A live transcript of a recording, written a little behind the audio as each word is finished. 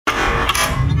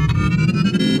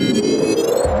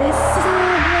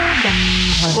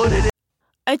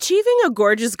Achieving a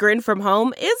gorgeous grin from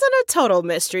home isn't a total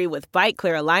mystery with Bite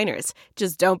Clear aligners.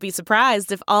 Just don't be surprised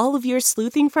if all of your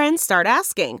sleuthing friends start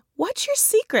asking, "What's your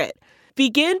secret?"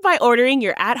 Begin by ordering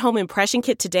your at-home impression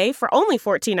kit today for only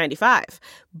 $14.95.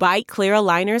 Bite Clear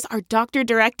aligners are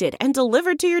doctor-directed and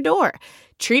delivered to your door.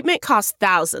 Treatment costs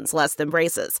thousands less than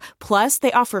braces. Plus,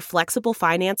 they offer flexible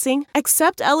financing,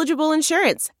 accept eligible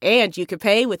insurance, and you can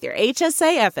pay with your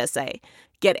HSA FSA.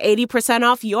 Get 80%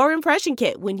 off your impression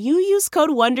kit when you use code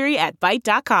WONDERY at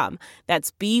Byte.com.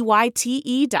 That's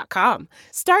BYTE.com.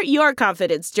 Start your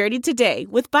confidence journey today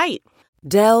with Byte.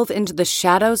 Delve into the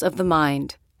shadows of the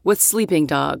mind with Sleeping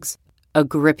Dogs, a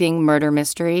gripping murder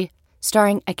mystery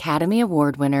starring Academy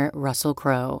Award winner Russell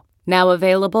Crowe. Now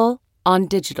available on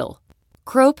digital.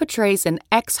 Crowe portrays an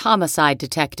ex-homicide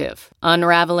detective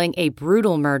unraveling a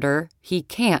brutal murder he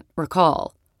can't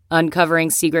recall.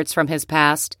 Uncovering secrets from his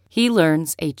past, he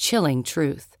learns a chilling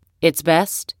truth. It's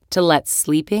best to let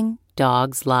sleeping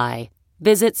dogs lie.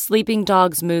 Visit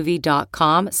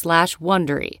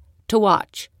sleepingdogsmovie.com/Wondery to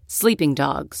watch Sleeping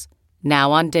Dogs,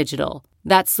 now on digital.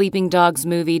 That's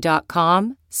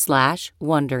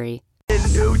sleepingdogsmovie.com/Wondery.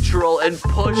 In neutral and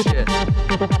push it.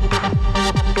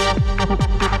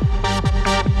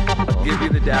 I'll give you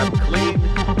the dab clean,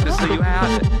 just so you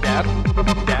have it. Dab,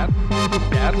 dab,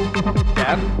 dab, dab,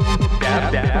 dab,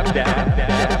 dab, dab, dab, dab.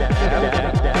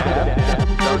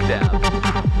 No dab.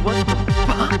 What the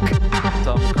fuck? So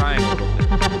I'm crying a little bit.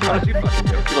 How did you fucking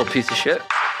do it? You little piece of shit.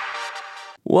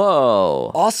 Whoa.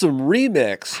 Awesome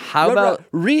remix. How about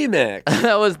remix?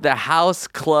 That was the House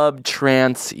Club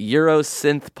Trance Euro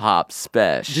Synth Pop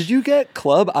Special. Did you get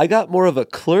club? I got more of a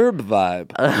club vibe.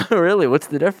 Really? What's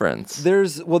the difference?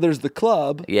 There's the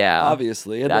club, yeah,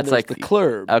 obviously, and that's then there's like the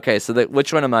club. Okay, so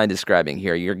which one am I describing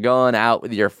here? You're going out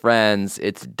with your friends.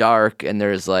 It's dark, and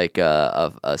there's like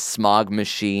a smog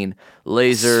machine,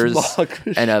 lasers,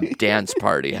 and a dance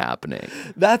party happening.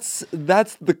 That's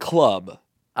the club.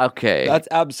 Okay, that's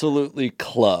absolutely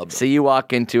club. So you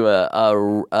walk into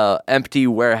a empty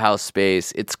warehouse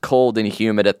space. It's cold and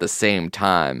humid at the same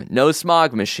time. No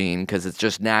smog machine because it's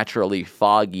just naturally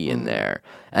foggy in there,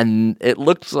 and it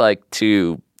looks like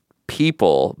two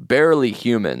people, barely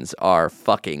humans, are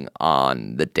fucking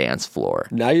on the dance floor.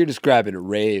 Now you're describing a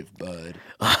rave, bud.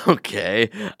 Okay.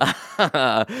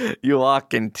 You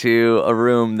walk into a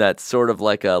room that's sort of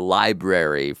like a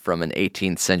library from an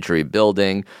 18th century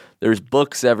building. There's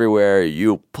books everywhere.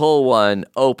 You pull one,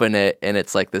 open it, and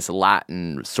it's like this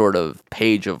Latin sort of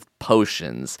page of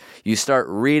potions. You start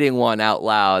reading one out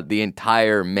loud. The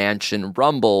entire mansion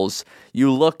rumbles.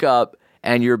 You look up,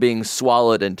 and you're being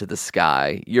swallowed into the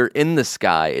sky. You're in the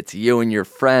sky. It's you and your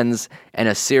friends and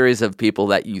a series of people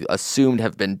that you assumed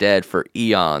have been dead for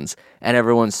eons, and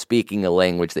everyone's speaking a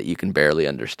language that you can barely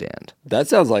understand. That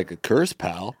sounds like a curse,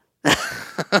 pal.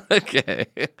 Okay.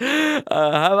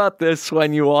 How about this?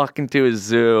 When you walk into a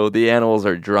zoo, the animals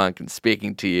are drunk and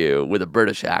speaking to you with a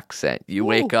British accent. You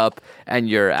wake up and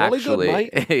you're actually...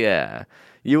 Yeah.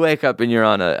 You wake up and you're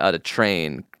on a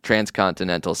train,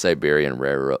 transcontinental Siberian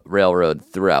railroad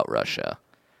throughout Russia.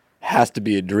 Has to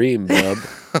be a dream, bub.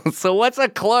 So what's a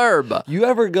club? You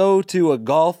ever go to a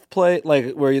golf play,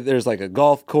 like where there's like a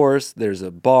golf course, there's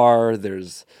a bar,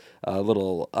 there's a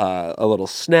little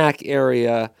snack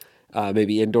area,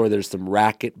 maybe indoor there's some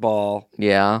racquetball.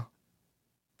 Yeah.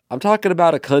 I'm talking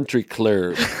about a country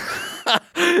club.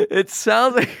 It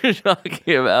sounds like you're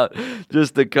talking about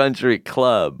just a country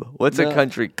club. What's a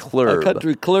country club? A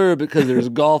country club because there's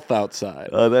golf outside.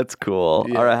 Oh, that's cool.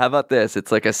 Yeah. All right, how about this?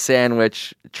 It's like a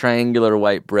sandwich, triangular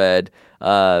white bread,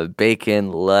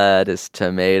 bacon, lettuce,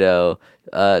 tomato,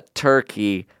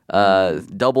 turkey,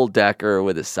 double-decker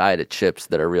with a side of chips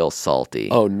that are real salty.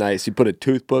 Oh, nice. You put a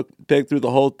toothpick through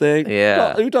the whole thing?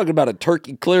 Yeah. You're talking about a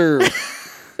turkey club.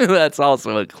 That's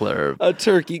also a club. A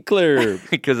turkey club.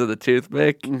 Because of the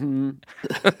toothpick? Mm-hmm.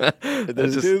 If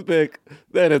there's a toothpick,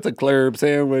 then it's a club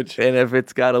sandwich. And if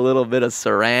it's got a little bit of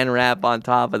saran wrap on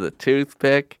top of the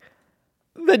toothpick,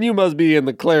 then you must be in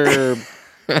the club.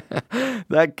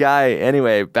 That guy,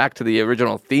 anyway, back to the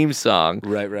original theme song.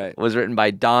 Right. Was written by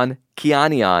Don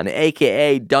Kianian,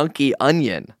 a.k.a. Donkey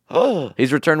Onion.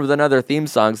 He's returned with another theme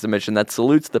song submission that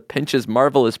salutes the Pinch's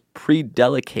marvelous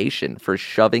predelication for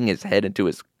shoving his head into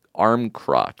his arm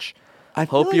crotch. I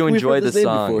hope you enjoy the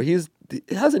song.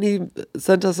 Hasn't he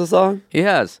sent us a song? He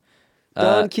has.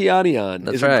 Don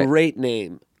Kianian is right. a great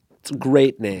name. It's a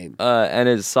great name. And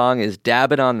his song is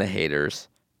Dab It on the Haters.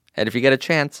 And if you get a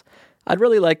chance, I'd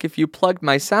really like if you plugged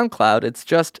my SoundCloud. It's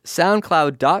just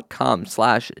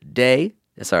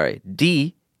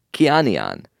soundcloud.com/D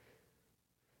Kianian.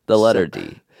 The letter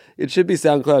D. It should be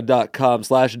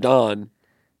soundcloud.com/Don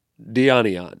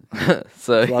Dianion.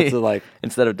 So Lots of like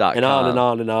instead of .com. and on and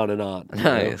on and on and on.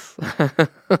 Nice.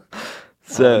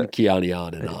 So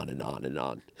Kianion and on and on and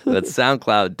on. That's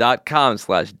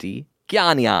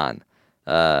soundcloud.com/dgianion.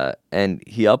 And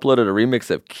he uploaded a remix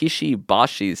of Kishi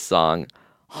Bashi's song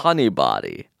Honey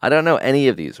Body. I don't know any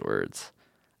of these words.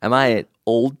 Am I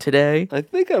old today? I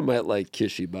think I might like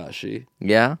Kishibashi.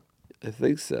 Yeah? I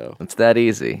think so. It's that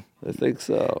easy. I think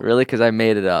so. Really? Because I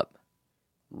made it up.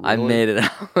 I Really? made it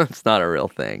up. It's not a real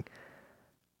thing.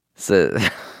 So,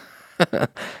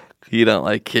 you don't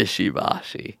like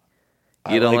Kishibashi.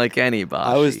 You don't like any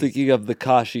Bashi. I was thinking of the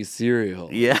Kashi cereal.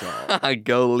 Yeah.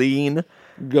 Go lean.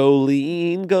 Go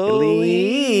lean, go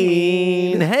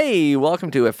lean. Hey,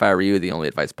 welcome to If I Were You, the only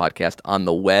advice podcast on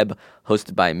the web,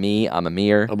 hosted by me. I'm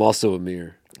Amir. I'm also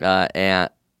Amir.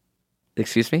 And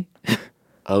excuse me?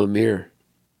 I'm Amir.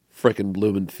 Frickin'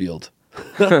 Blumenfield.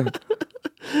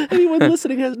 Anyone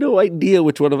listening has no idea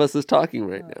which one of us is talking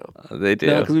right now. They do.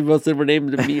 No, because we both said we're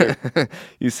named Amir.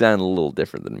 You sound a little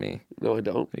different than me. No, I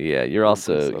don't. Yeah, you're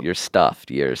also, you're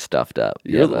stuffed. You're stuffed up.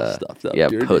 You're a little stuffed up. You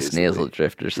have You're post-nasal nasally.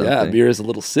 drift or something. Yeah, Amir is a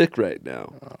little sick right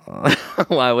now.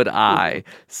 Why would I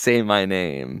say my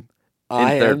name in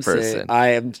third person? I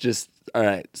am just, all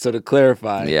right, so to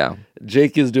clarify, Yeah.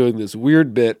 Jake is doing this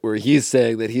weird bit where he's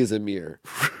saying that he's Amir.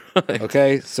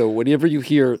 Okay, so whenever you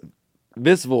hear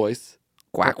this voice,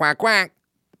 Quack, quack, quack.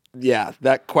 yeah,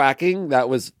 that quacking, that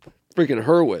was freaking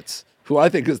Hurwitz, who I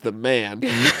think is the man.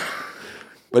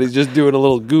 But he's just doing a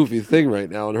little goofy thing right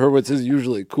now, and Hurwitz is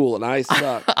usually cool, and I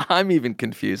suck. I'm even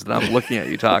confused, and I'm looking at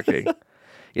you talking.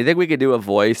 You think we could do a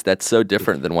voice that's so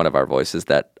different than one of our voices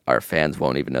that our fans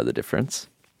won't even know the difference?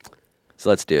 So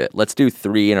let's do it. Let's do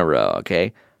 3 in a row,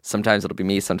 okay? Sometimes it'll be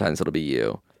me, sometimes it'll be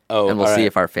you. Oh, and we'll all see right.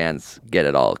 if our fans get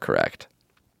it all correct.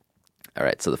 All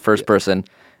right, so the first person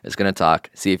is going to talk.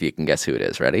 See if you can guess who it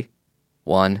is. Ready?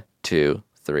 1, 2,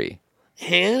 3.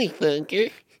 Howdy,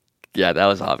 funker. Yeah, that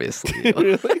was obviously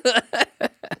you.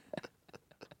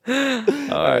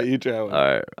 All right, you try one.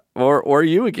 All right. Or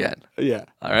you again. Yeah.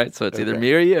 All right, so it's either Okay.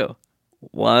 me or you.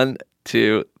 1,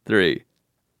 2, 3.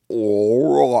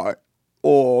 All right.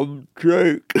 I'm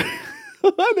Jake.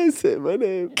 Why did I say my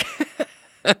name?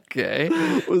 Okay.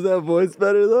 Was that voice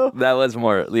better, though? That was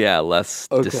more, less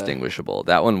Okay. distinguishable.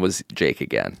 That one was Jake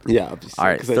again. Yeah. I'm just All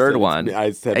right, 'cause I third said it's one. me.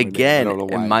 I said my name. Again, I don't know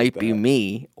it why I might did be that.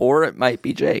 me or it might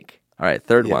be Jake. All right,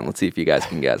 third one. Yeah. Let's see if you guys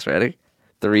can guess. Ready?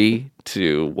 3,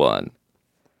 2, 1.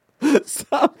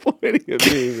 Stop pointing at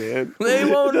me, man. They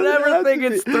won't It doesn't never have think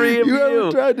to it's be- 3 of You you.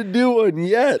 haven't tried to do one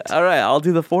yet. All right, I'll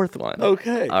do the fourth one.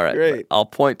 Okay, All right, great. I'll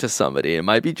point to somebody. It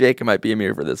might be Jake. It might be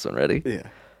Amir for this one. Ready? Yeah.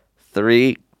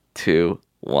 3, 2,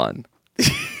 1.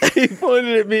 He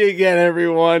pointed at me again,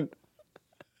 everyone.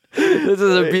 This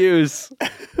is abuse.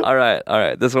 All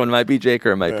right. This one might be Jake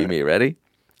or it might be me. Ready?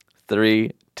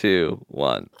 3, 2,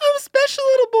 1. I'm a special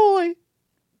little boy.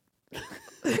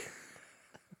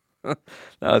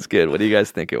 That was good. What do you guys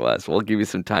think it was? We'll give you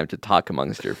some time to talk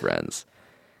amongst your friends.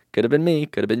 Could have been me.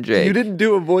 Could have been Jake. You didn't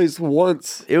do a voice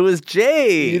once. It was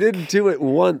Jake. You didn't do it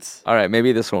once. All right.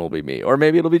 Maybe this one will be me, or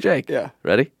maybe it'll be Jake. Yeah.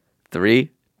 Ready? 3,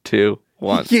 2,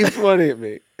 1. He keeps pointing at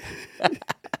me.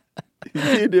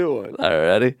 You do one. All right.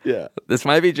 Ready? Yeah. This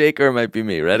might be Jake or it might be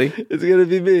me. Ready? It's going to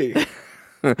be me.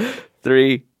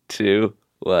 3, 2,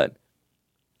 1.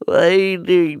 Why are you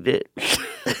doing that?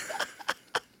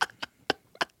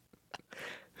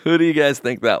 Who do you guys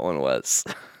think that one was?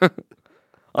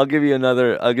 I'll give you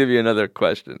another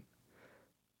question.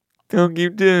 Don't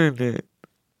keep doing it.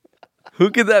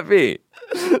 Who could that be?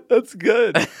 That's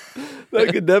good. That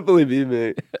could definitely be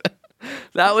me.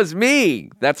 That was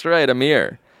me. That's right,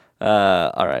 Amir.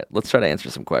 All right, let's try to answer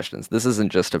some questions. This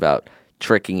isn't just about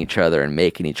tricking each other and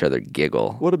making each other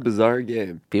giggle. What a bizarre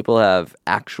game. People have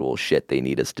actual shit they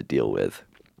need us to deal with.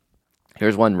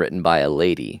 Here's one written by a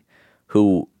lady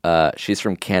who, she's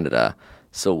from Canada,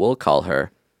 so we'll call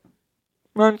her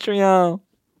Montreal.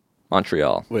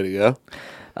 Way to go.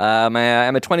 I'm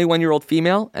a 21-year-old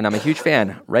female, and I'm a huge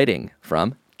fan, writing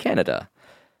from Canada.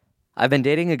 I've been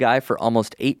dating a guy for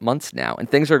almost 8 months now, and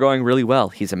things are going really well.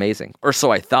 He's amazing. Or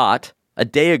so I thought. A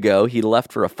day ago, he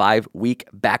left for a 5-week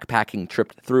backpacking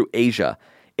trip through Asia.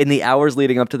 In the hours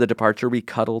leading up to the departure, we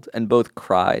cuddled and both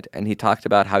cried, and he talked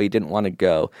about how he didn't want to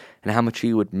go, and how much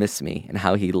he would miss me, and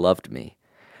how he loved me.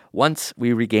 Once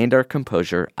we regained our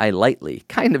composure, I lightly,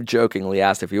 kind of jokingly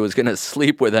asked if he was going to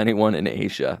sleep with anyone in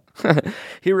Asia.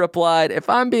 He replied, "If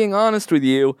I'm being honest with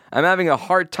you, I'm having a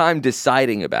hard time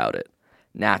deciding about it."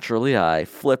 Naturally, I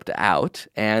flipped out,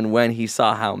 and when he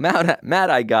saw how mad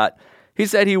I got, he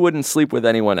said he wouldn't sleep with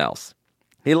anyone else.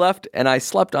 He left, and I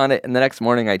slept on it, and the next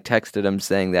morning I texted him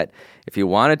saying that if he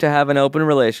wanted to have an open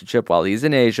relationship while he's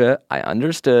in Asia, I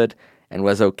understood and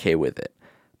was okay with it.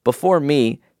 Before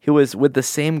me, he was with the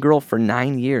same girl for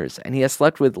 9 years, and he has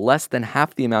slept with less than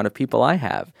half the amount of people I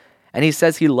have. And he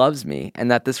says he loves me, and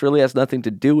that this really has nothing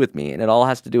to do with me, and it all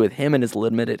has to do with him and his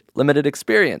limited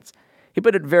experience. He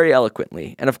put it very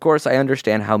eloquently, and of course I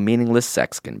understand how meaningless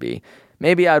sex can be.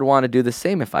 Maybe I'd want to do the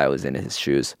same if I was in his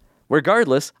shoes.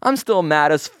 Regardless, I'm still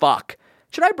mad as fuck.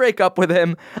 Should I break up with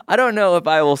him? I don't know if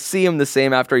I will see him the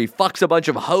same after he fucks a bunch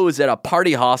of hoes at a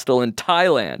party hostel in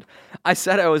Thailand. I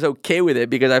said I was okay with it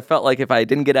because I felt like if I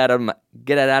didn't get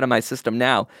it out of my system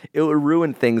now, it would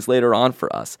ruin things later on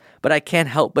for us. But I can't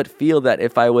help but feel that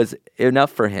if I was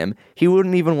enough for him, he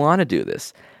wouldn't even want to do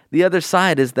this. The other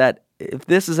side is that if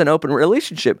this is an open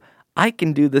relationship, I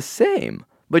can do the same.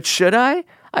 But should I?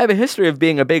 I have a history of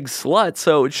being a big slut,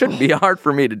 so it shouldn't be hard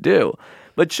for me to do.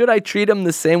 But should I treat him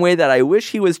the same way that I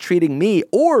wish he was treating me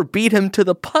or beat him to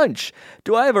the punch?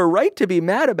 Do I have a right to be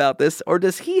mad about this, or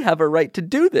does he have a right to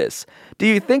do this? Do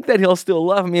you think that he'll still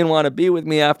love me and want to be with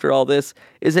me after all this?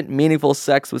 Isn't meaningful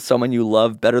sex with someone you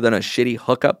love better than a shitty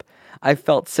hookup? I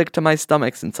felt sick to my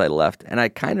stomach since I left, and I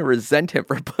kind of resent him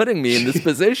for putting me in this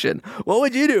position. What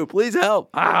would you do? Please help.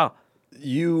 Ah.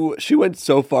 She went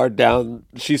so far down.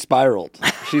 She spiraled.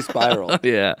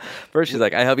 Yeah. First she's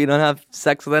like, I hope you don't have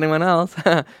sex with anyone else.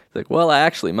 It's like, well, I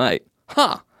actually might.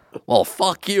 Huh. Well,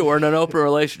 fuck you. We're in an open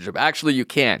relationship. Actually, you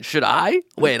can't. Should I?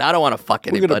 Wait, I don't want to fuck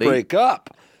anybody. We're going to break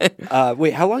up.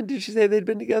 Wait, how long did she say they'd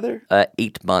been together?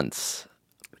 8 months.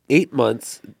 8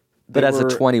 months. But as a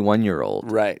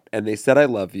 21-year-old. Right. And they said, I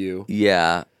love you.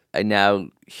 Yeah. And now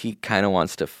he kind of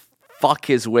wants to fuck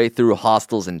his way through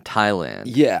hostels in Thailand.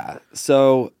 Yeah.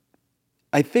 So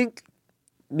I think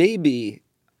maybe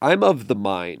I'm of the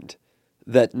mind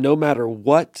that no matter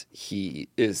what he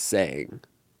is saying,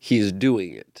 he's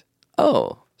doing it.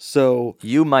 Oh. So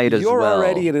you might as well. You're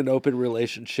already in an open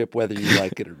relationship whether you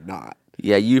like it or not.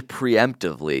 Yeah, you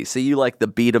preemptively. So you like the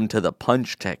beat him to the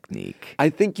punch technique. I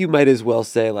think you might as well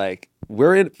say, like,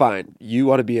 we're in, fine. You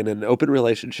want to be in an open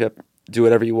relationship. Do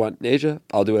whatever you want in Asia.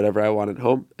 I'll do whatever I want at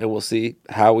home. And we'll see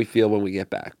how we feel when we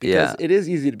get back. Because it is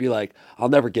easy to be like, I'll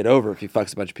never get over if he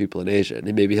fucks a bunch of people in Asia.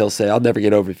 And maybe he'll say, I'll never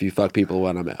get over if you fuck people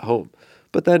when I'm at home.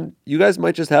 But then you guys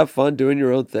might just have fun doing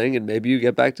your own thing. And maybe you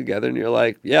get back together and you're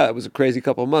like, yeah, it was a crazy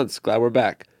couple months. Glad we're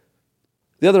back.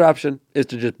 The other option is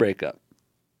to just break up.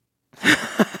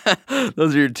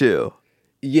 Those are your two.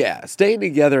 Yeah, staying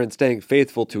together and staying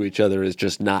faithful to each other is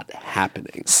just not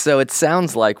happening. So it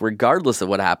sounds like regardless of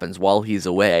what happens while he's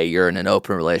away, you're in an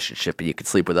open relationship and you can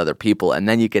sleep with other people, and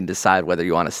then you can decide whether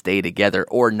you want to stay together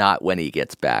or not when he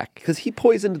gets back. Because he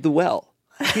poisoned the well.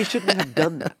 He shouldn't have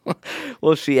done that.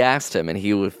 Well, she asked him and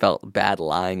he felt bad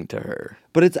lying to her.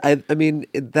 But I mean,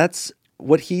 that's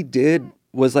what he did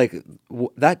was like,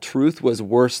 that truth was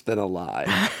worse than a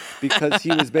lie. Because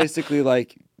he was basically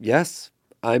like, yes,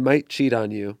 I might cheat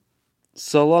on you.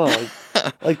 So long.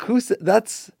 Like,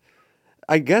 that's,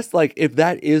 I guess, like, if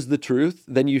that is the truth,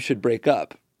 then you should break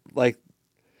up. Like,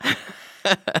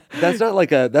 that's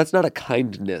not a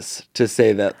kindness to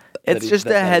say that. It's just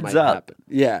a heads up. Happen.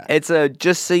 Yeah. It's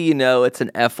just so you know, it's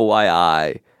an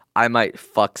FYI. I might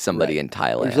fuck somebody in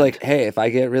Thailand. It's like, hey, if I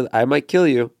get I might kill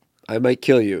you. I might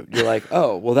kill you. You're like,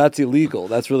 oh, well, that's illegal.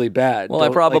 That's really bad. Well, I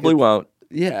probably won't.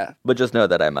 Yeah. But just know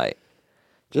that I might.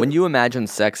 When you imagine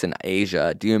sex in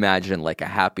Asia, do you imagine like a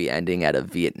happy ending at a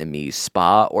Vietnamese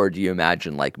spa, or do you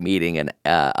imagine like meeting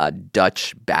a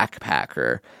Dutch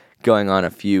backpacker, going on a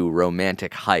few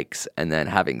romantic hikes, and then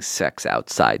having sex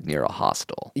outside near a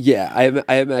hostel? Yeah,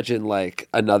 I imagine like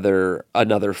another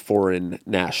foreign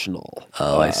national.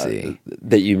 Oh, I see.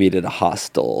 That you meet at a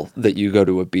hostel, that you go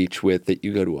to a beach with, that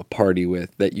you go to a party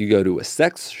with, that you go to a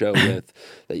sex show with,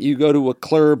 that you go to a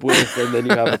club with, and then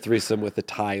you have a threesome with a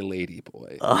Thai lady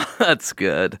boy. Oh, that's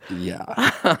good. Yeah,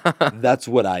 that's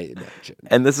what I imagine.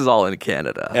 And this is all in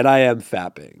Canada. And I am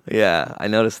fapping. Yeah, I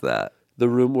noticed that. The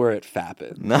room where it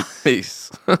fappens. Nice.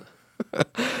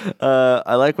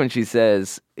 I like when she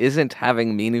says, isn't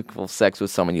having meaningful sex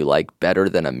with someone you like better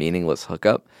than a meaningless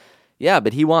hookup? Yeah,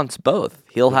 but he wants both.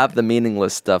 He'll have the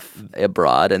meaningless stuff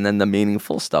abroad and then the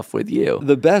meaningful stuff with you.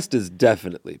 The best is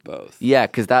definitely both. Yeah,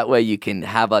 because that way you can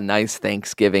have a nice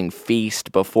Thanksgiving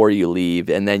feast before you leave,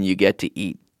 and then you get to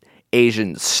eat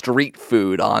Asian street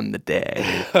food on the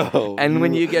day. Oh, and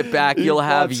when you get back, you'll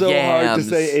have so yams. Hard to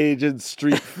say Asian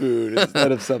street food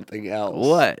instead of something else.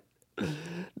 What?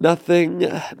 Nothing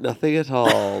at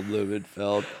all,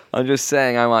 Blumenfeld. I'm just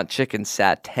saying I want chicken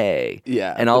satay.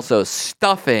 Yeah. And also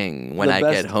stuffing when I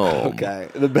get home. Okay.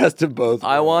 The best of both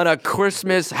I worlds. want a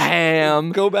Christmas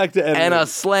ham. Go back to Edmund. And a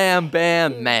slam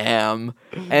bam ma'am.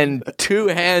 And 2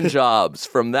 hand jobs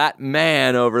from that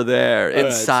man over there in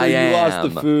All right,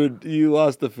 Siam. So you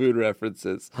lost the food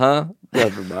references. Huh?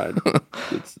 Never mind.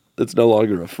 It's no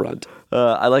longer a front.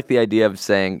 I like the idea of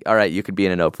saying, all right, you could be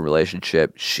in an open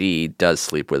relationship. She does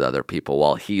sleep with other people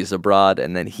while he's abroad,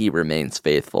 and then he remains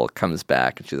faithful, comes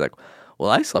back, and she's like, well,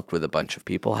 I slept with a bunch of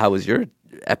people. How was your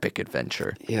epic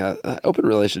adventure? Yeah, open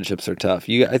relationships are tough.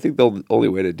 I think the only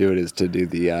way to do it is to do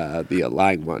the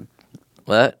lying one.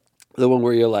 What? The one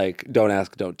where you're like, don't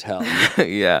ask, don't tell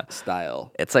Yeah.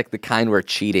 style. It's like the kind where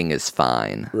cheating is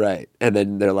fine. Right. And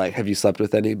then they're like, have you slept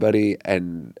with anybody?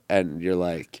 And you're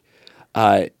like,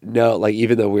 no, like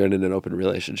even though we're in an open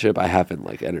relationship, I haven't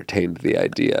like entertained the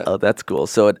idea. Oh, that's cool.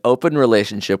 So an open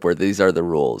relationship where these are the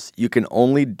rules. You can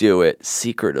only do it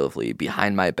secretively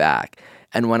behind my back.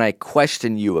 And when I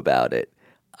question you about it,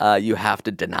 you have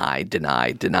to deny.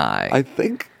 I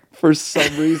think for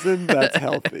some reason that's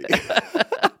healthy.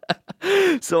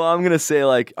 So I'm going to say,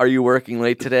 like, are you working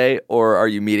late today or are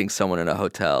you meeting someone in a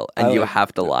hotel? And you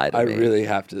have to lie to me. I really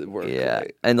have to work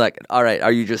late. And like, all right,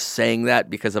 are you just saying that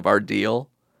because of our deal?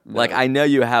 No. Like, I know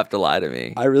you have to lie to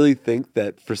me. I really think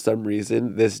that for some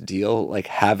reason, this deal, like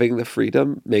having the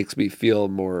freedom, makes me feel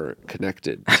more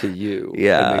connected to you.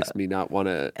 Yeah. It makes me not want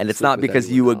to. And it's not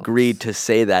because you agreed to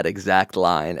say that exact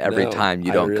line every time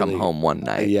you don't come home one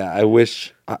night. Yeah, I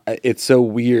wish. It's so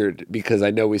weird because I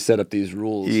know we set up these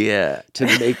rules to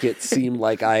make it seem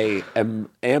like I am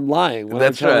lying when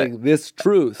I'm telling this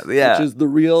truth, which is the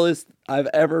realest I've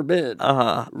ever been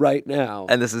right now.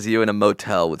 And this is you in a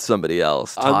motel with somebody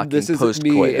else talking this is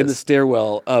post-coitus. me in the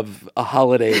stairwell of a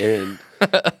Holiday Inn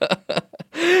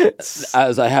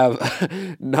as I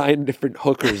have 9 different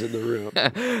hookers in the room.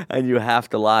 And you have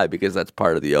to lie because that's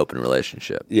part of the open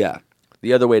relationship. Yeah.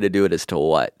 The other way to do it is to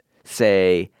what?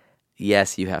 Say,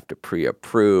 yes, you have to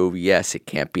pre-approve. Yes, it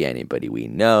can't be anybody we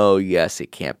know. Yes,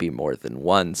 it can't be more than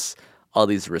once. All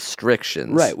these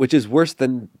restrictions. Right, which is worse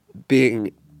than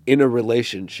being in a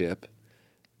relationship,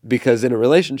 because in a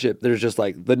relationship, there's just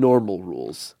like the normal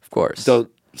rules. Of course.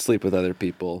 Don't sleep with other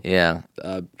people. Yeah.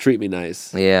 Treat me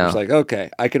nice. Yeah. It's like, okay,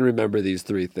 I can remember these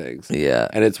 3 things. Yeah.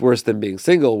 And it's worse than being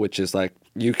single, which is like,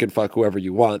 you can fuck whoever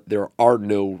you want. There are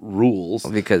no rules.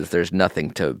 Because there's nothing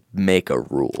to make a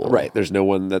rule. Right. There's no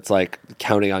one that's like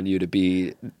counting on you to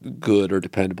be good or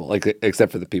dependable, like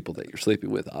except for the people that you're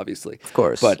sleeping with, obviously. Of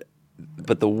course.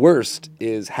 But the worst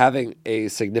is having a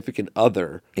significant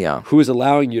other who who is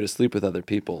allowing you to sleep with other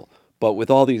people, but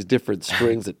with all these different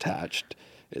strings attached.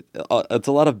 It's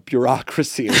a lot of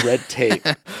bureaucracy and red tape.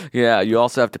 Yeah, you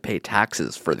also have to pay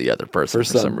taxes for the other person for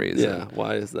some reason. Yeah,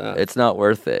 why is that? It's not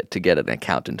worth it to get an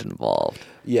accountant involved.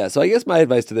 Yeah, so I guess my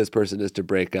advice to this person is to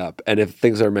break up. And if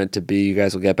things are meant to be, you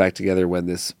guys will get back together when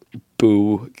this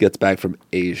boo gets back from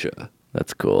Asia.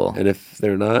 That's cool. And if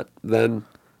they're not, then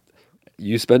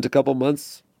you spent a couple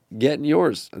months getting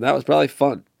yours. And that was probably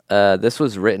fun. This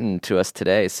was written to us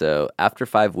today, so after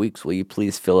 5 weeks, will you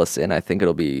please fill us in? I think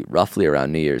it'll be roughly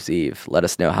around New Year's Eve. Let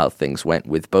us know how things went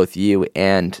with both you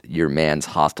and your man's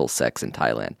hostile sex in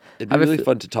Thailand. It'd be really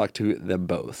fun to talk to them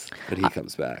both when he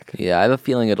comes back. Yeah, I have a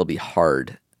feeling it'll be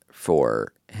harder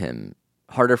for him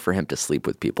to sleep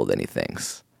with people than he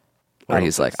thinks. Where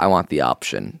he's like, I want the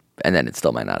option, and then it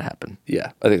still might not happen.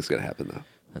 Yeah, I think it's going to happen, though.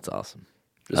 That's awesome.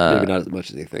 Just maybe not as much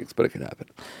as he thinks, but it could happen.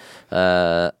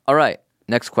 All right.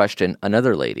 Next question,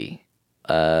 another lady.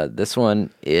 This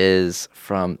one is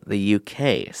from the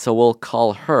UK. So we'll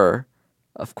call her,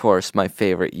 of course, my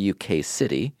favorite UK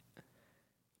city,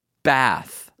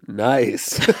 Bath.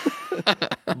 Nice.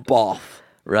 Bath.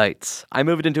 Right. I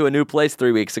moved into a new place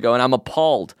 3 weeks ago, and I'm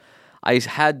appalled. I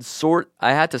had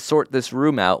to sort this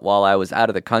room out while I was out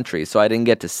of the country, so I didn't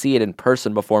get to see it in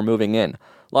person before moving in.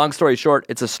 Long story short,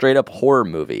 it's a straight-up horror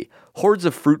movie. Hordes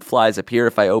of fruit flies appear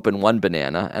if I open one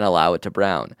banana and allow it to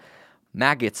brown.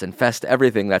 Maggots infest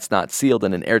everything that's not sealed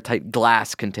in an airtight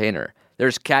glass container.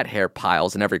 There's cat hair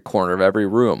piles in every corner of every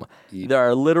room. There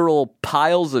are literal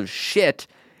piles of shit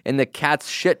in the cat's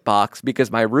shit box because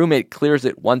my roommate clears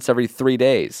it once every 3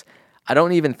 days. I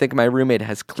don't even think my roommate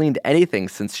has cleaned anything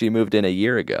since she moved in a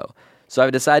year ago. So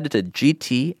I've decided to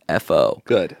GTFO.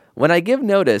 Good. When I give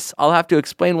notice, I'll have to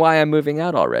explain why I'm moving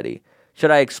out already.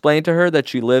 Should I explain to her that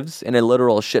she lives in a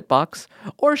literal shitbox?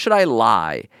 Or should I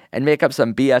lie and make up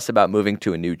some BS about moving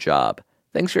to a new job?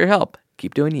 Thanks for your help.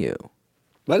 Keep doing you.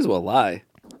 Might as well lie.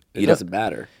 It doesn't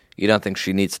matter. You don't think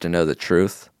she needs to know the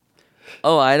truth?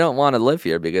 oh, I don't want to live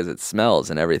here because it smells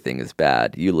and everything is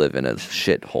bad. You live in a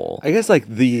shithole. I guess like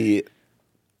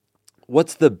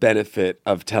what's the benefit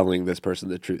of telling this person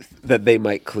the truth that they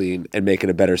might clean and make it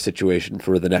a better situation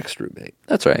for the next roommate?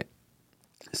 That's right.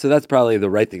 So that's probably the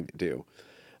right thing to do.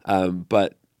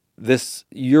 But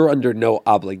you're under no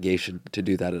obligation to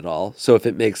do that at all. So if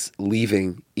it makes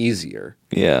leaving easier,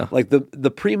 Yeah. like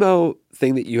the primo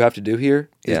thing that you have to do here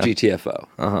is Yeah. GTFO.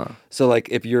 Uh-huh. So like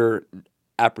if you're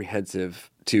apprehensive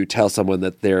to tell someone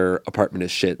that their apartment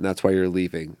is shit and that's why you're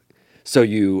leaving, so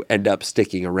you end up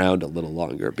sticking around a little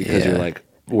longer because you're like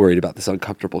worried about this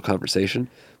uncomfortable conversation,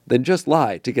 then just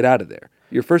lie to get out of there.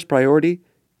 Your first priority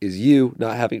is you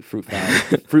not having fruit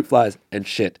flies and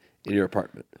shit in your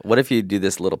apartment. What if you do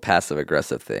this little passive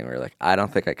aggressive thing where you're like, I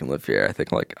don't think I can live here. I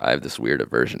think like I have this weird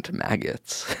aversion to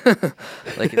maggots.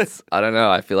 Like it's, I don't know.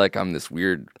 I feel like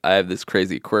I have this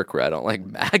crazy quirk where I don't like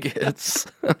maggots.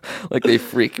 Like they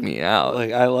freak me out.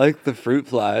 Like I like the fruit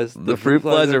flies. The fruit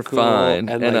flies are cool, fine.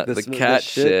 and And, like the the cat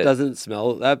shit doesn't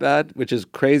smell that bad, which is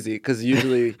crazy because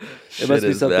usually it Shit must be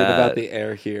is something bad. about the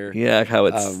air here. Yeah, how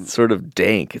it's sort of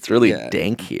dank. It's really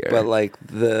dank here. But like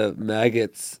the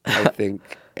maggots, I think,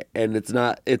 and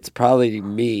it's probably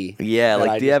me. Yeah, that like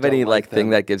I do you just have any don't like thing them.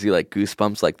 that gives you like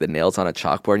goosebumps, like the nails on a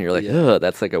chalkboard, and you're like, Yeah. ugh,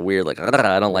 that's like a weird like,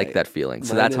 I don't like Right. that feeling.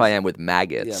 So Mine that's how I is- am with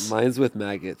maggots. Yeah, mine's with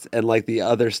maggots, and like the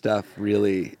other stuff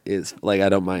really is like I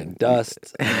don't mind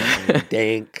dust, I don't mind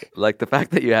dank. Like the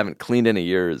fact that you haven't cleaned in a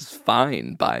year is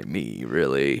fine by me,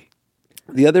 really.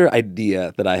 The other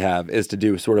idea that I have is to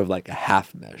do sort of like a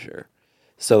half measure.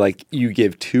 So like you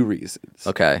give two reasons.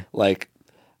 Okay. Like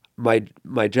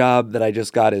my job that I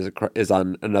just got is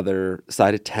on another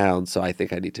side of town, so I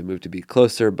think I need to move to be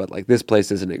closer. But like this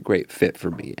place isn't a great fit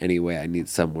for me anyway. I need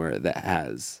somewhere that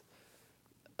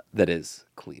is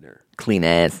cleaner, Clean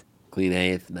ass. clean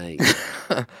as mate.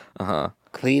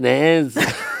 Clean as.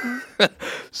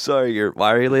 Sorry,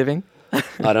 why are you leaving?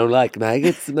 I don't like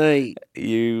maggots, mate.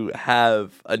 You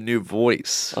have a new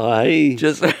voice. I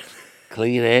Just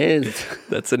clean as.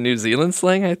 that's a New Zealand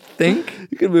slang, I think.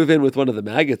 You can move in with one of the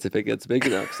maggots if it gets big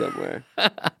enough somewhere.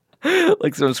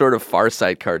 Like some sort of Far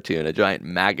Side cartoon, a giant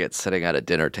maggot sitting at a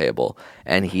dinner table,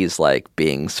 and he's like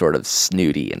being sort of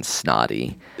snooty and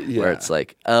snotty, Yeah. where it's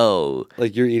like, oh,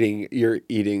 Like you're eating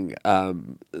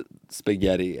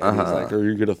spaghetti, and he's like, "Are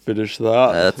you gonna finish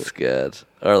that?" that's good.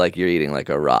 Or like you're eating like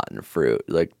a rotten fruit.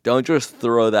 Like, don't just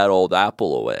throw that old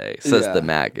apple away, says Yeah. the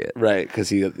maggot. Right,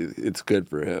 because it's good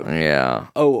for him. Yeah.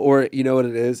 Oh, or you know what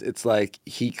it is? It's like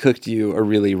he cooked you a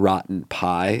really rotten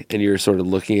pie, and you're sort of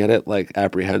looking at it like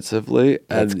apprehensively,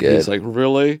 That's and good. he's like,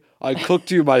 "Really? I cooked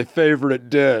you my favorite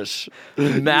dish. You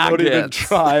don't even Maggots.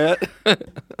 try it."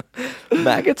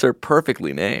 Maggots are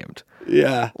perfectly named.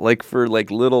 Yeah. Like for like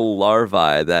little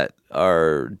larvae that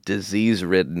are disease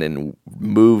ridden and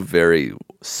move very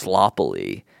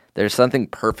sloppily. There's something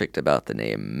perfect about the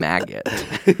name maggot.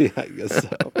 Yeah, I guess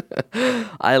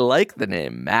so. I like the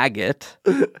name maggot.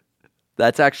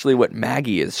 That's actually what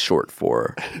Maggie is short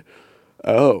for.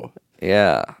 Oh,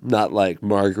 Yeah. not like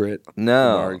Margaret.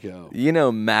 No. Margot. You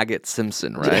know Maggot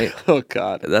Simpson, right? Oh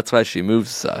God. That's why she moves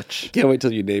such. Can't wait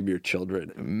till you name your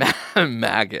children.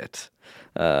 Maggot.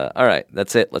 All right,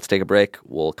 that's it. Let's take a break.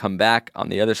 We'll come back on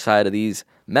the other side of these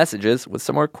messages with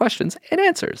some more questions and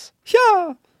answers.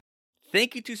 Yeah.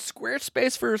 Thank you to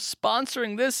Squarespace for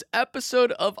sponsoring this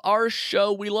episode of our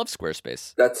show. We love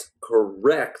Squarespace. That's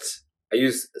correct. I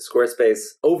use Squarespace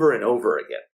over and over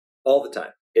again, all the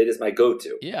time. It is my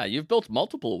go-to. Yeah, you've built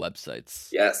multiple websites.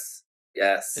 Yes.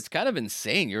 It's kind of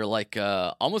insane. You're like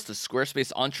almost a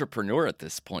Squarespace entrepreneur at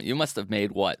this point. You must have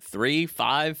made, 3,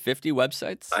 5, 50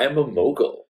 websites? I am a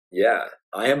mogul. Yeah.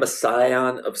 I am a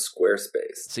scion of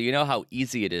Squarespace. So you know how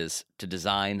easy it is to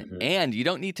design, Mhm. and you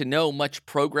don't need to know much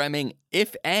programming,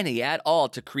 if any, at all,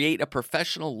 to create a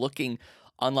professional-looking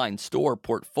online store,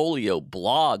 portfolio,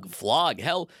 blog, vlog.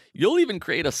 Hell, you'll even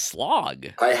create a slog.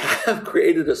 I have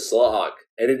created a slog,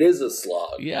 and it is a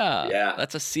slog. Yeah,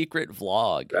 that's a secret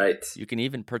vlog. Right. You can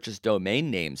even purchase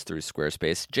domain names through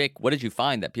Squarespace. Jake, what did you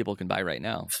find that people can buy right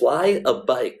now? Fly a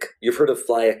bike. You've heard of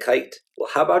fly a kite? Well,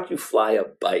 how about you fly a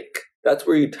bike? That's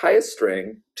where you tie a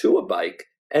string to a bike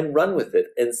and run with it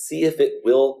and see if it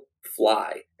will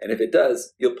fly. And if it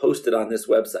does, you'll post it on this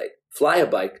website,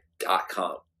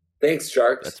 flyabike.com. Thanks,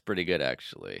 Sharks. That's pretty good,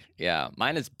 actually. Yeah,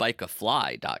 mine is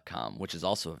bikeafly.com, which is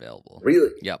also available.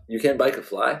 Really? Yep. You can bike a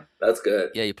fly? That's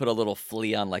good. Yeah, you put a little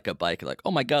flea on like a bike, like,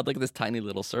 oh my God, look at this tiny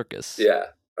little circus. Yeah.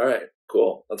 All right.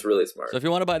 Cool. That's really smart. So if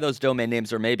you want to buy those domain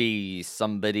names, or maybe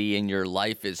somebody in your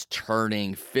life is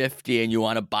turning 50 and you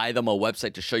want to buy them a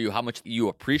website to show you how much you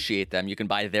appreciate them, you can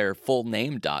buy their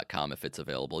fullname.com if it's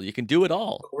available. You can do it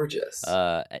all. Gorgeous.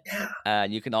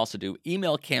 And you can also do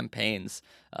email campaigns.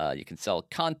 You can sell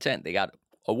content. They got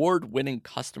award-winning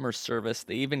customer service.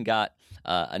 They even got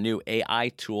a new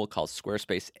AI tool called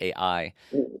Squarespace AI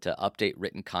to update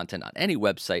written content on any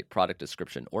website, product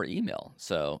description, or email.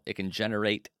 So it can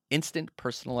generate instant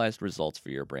personalized results for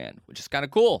your brand, which is kind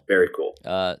of cool. Very cool.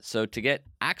 So to get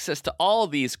access to all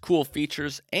these cool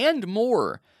features and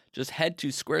more, just head to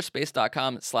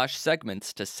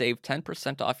squarespace.com/segments to save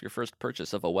 10% off your first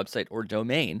purchase of a website or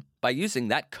domain by using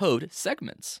that code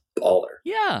segments. Baller.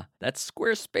 Yeah, that's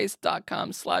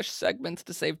squarespace.com/segments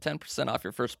to save 10% off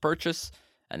your first purchase.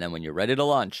 And then when you're ready to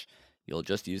launch, you'll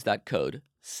just use that code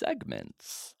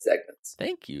segments. Segments.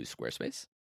 Thank you, Squarespace.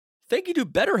 Thank you to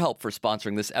BetterHelp for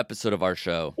sponsoring this episode of our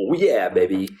show. Oh, yeah,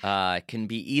 baby. It can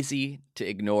be easy to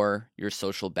ignore your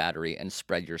social battery and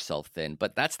spread yourself thin,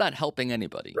 but that's not helping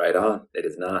anybody. Right on. It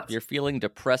is not. If you're feeling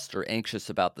depressed or anxious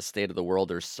about the state of the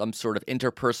world, or some sort of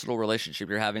interpersonal relationship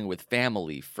you're having with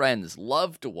family, friends,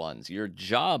 loved ones, your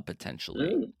job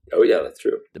potentially. Oh, yeah, that's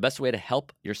true. The best way to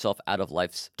help yourself out of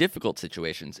life's difficult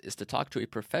situations is to talk to a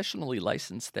professionally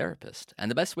licensed therapist.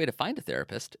 And the best way to find a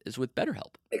therapist is with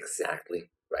BetterHelp.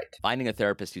 Exactly. Right. Finding a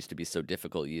therapist used to be so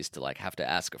difficult. You used to have to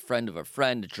ask a friend of a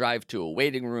friend, drive to a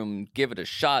waiting room, give it a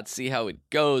shot, see how it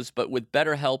goes. But with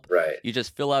BetterHelp, you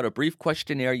just fill out a brief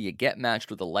questionnaire, you get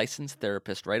matched with a licensed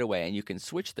therapist right away, and you can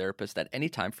switch therapists at any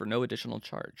time for no additional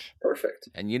charge. Perfect.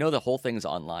 And the whole thing's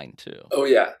online too. Oh,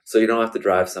 yeah. So you don't have to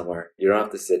drive somewhere. You don't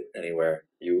have to sit anywhere.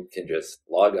 You can just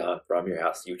log on from your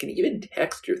house. You can even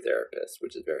text your therapist,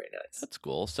 which is very nice. That's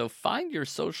cool. So find your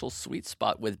social sweet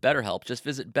spot with BetterHelp. Just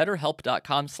visit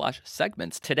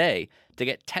betterhelp.com/segments today to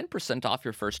get 10% off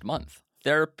your first month.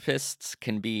 Therapists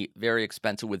can be very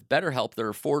expensive. With BetterHelp,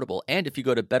 they're affordable. And if you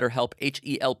go to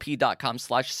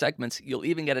betterhelp.com/segments, you'll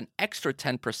even get an extra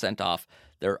 10% off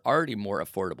their already more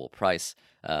affordable price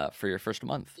for your first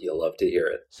month. You'll love to hear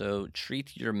it. So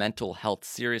treat your mental health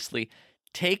seriously.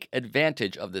 Take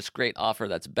advantage of this great offer.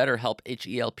 That's BetterHelp,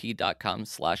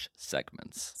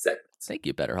 HELP.com/segments. Segments. Thank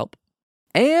you, BetterHelp.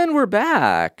 And we're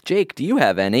back. Jake, do you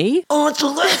have any? On to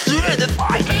let's do the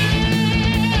fight.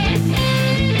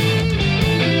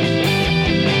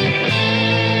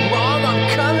 Mom,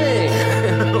 I'm coming.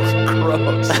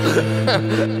 Gross.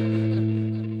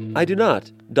 I do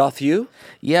not. Doth you?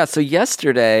 Yeah, so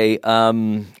yesterday,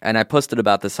 and I posted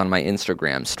about this on my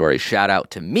Instagram story. Shout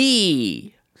out to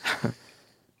me.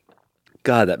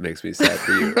 God, that makes me sad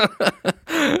for you.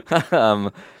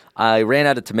 I ran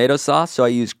out of tomato sauce, so I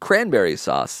used cranberry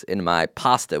sauce in my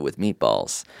pasta with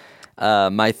meatballs.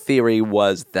 My theory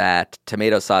was that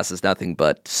tomato sauce is nothing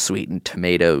but sweetened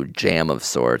tomato jam of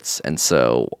sorts, and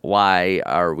so why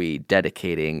are we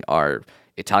dedicating our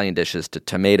Italian dishes to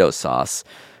tomato sauce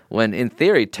when, in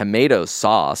theory, tomato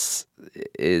sauce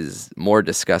is more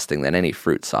disgusting than any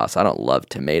fruit sauce? I don't love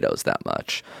tomatoes that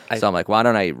much. So I'm like, why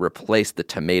don't I replace the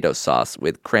tomato sauce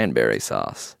with cranberry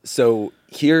sauce? So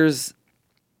here's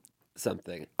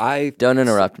something. Don't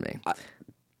interrupt me.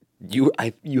 You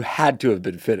had to have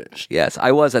been finished. Yes,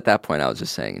 I was at that point. I was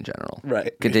just saying in general.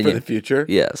 Right. Continue. For the future?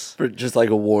 Yes. For just like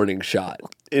a warning shot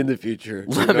in the future.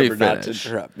 Let me remember not to finish.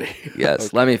 interrupt me. Yes,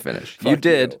 Okay. let me finish. Fuck You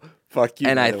did. Fuck you.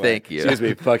 And by I the way. thank you. Excuse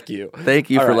me. Fuck you. Thank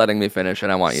you All for right. letting me finish,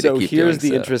 and I want you to keep doing so. So here's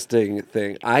the interesting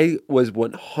thing. I was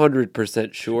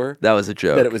 100% sure That was a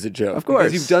joke. that it was a joke. Of course.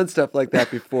 Because you've done stuff like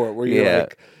that before where you're Yeah.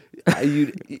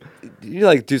 you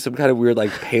like do some kind of weird like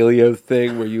paleo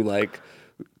thing where you like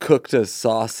cooked a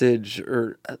sausage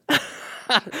or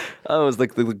Oh, it was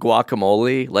like the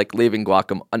guacamole, like leaving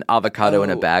an avocado in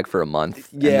a bag for a month.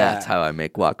 Yeah. And that's how I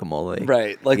make guacamole.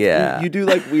 right. Like Yeah. you do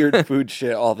like weird food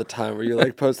shit all the time where you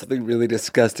like post something really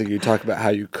disgusting. You talk about how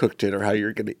you cooked it or how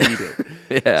you're gonna eat it.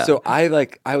 Yeah. So I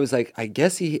was like, I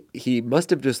guess he must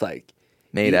have just like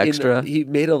Made extra? He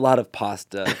made a lot of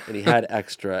pasta and he had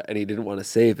extra and he didn't want to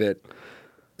save it.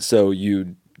 So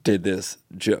you did this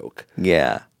joke.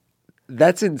 Yeah.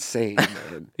 That's insane,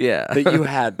 man. Yeah. That you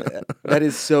had that. That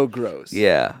is so gross.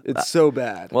 Yeah. It's so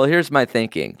bad. Well, here's my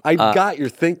thinking. I got your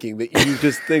thinking that you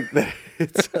just think that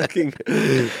it's fucking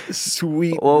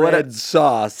sweet red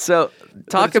sauce. So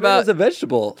talk But about tomato's a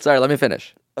vegetable. Sorry, let me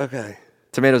finish. Okay.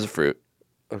 Tomato's a fruit.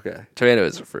 Okay. Tomato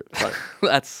is a fruit.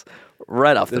 That's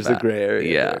right off There's the a bat. gray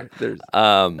area. Yeah. There. There's.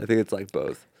 I I think it's like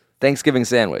both. Thanksgiving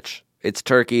sandwich. It's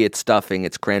turkey, it's stuffing,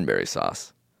 it's cranberry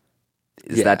sauce.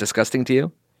 Is Yeah. that disgusting to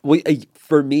you? Well,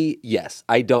 for me, yes.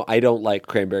 I don't like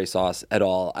cranberry sauce at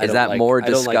all. I Is don't that like, more I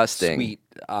don't disgusting? Like sweet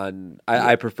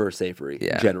I prefer savory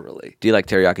Yeah. generally. Do you like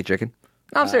teriyaki chicken?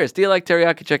 No, I'm serious. Do you like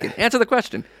teriyaki chicken? Answer the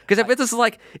question. Because if this is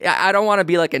like, I don't want to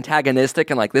be like antagonistic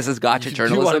and like this is gotcha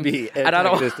journalism. You want to be and I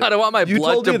don't want my you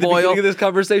blood told me to at the boil. beginning of this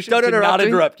conversation Don't to interrupt not me.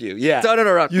 interrupt you. Yeah. Don't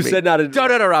interrupt You me. said not to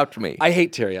Don't interrupt me. I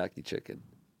hate teriyaki chicken.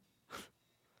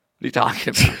 What are you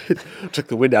talking about? Took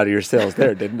the wind out of your sails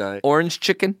there, didn't I? Orange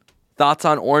chicken? Thoughts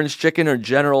on orange chicken or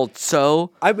General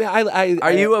Tso? I mean,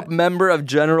 Are you a member of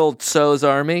General Tso's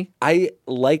army? I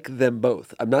like them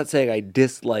both. I'm not saying I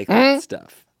dislike that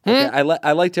stuff. Okay? I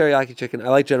like teriyaki chicken. I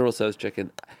like General Tso's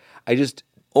chicken. I just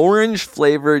Orange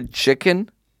flavored chicken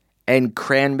and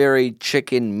cranberry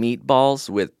chicken meatballs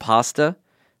with pasta.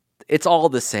 It's all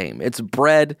the same. It's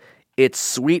bread, it's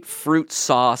sweet fruit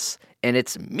sauce, and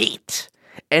it's meat.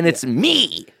 And it's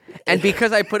me. And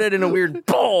because I put it in a weird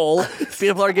bowl,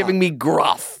 people are giving me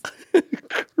gruff.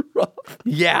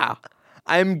 Yeah.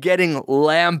 I'm getting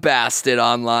lambasted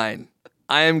online.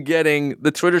 I am getting,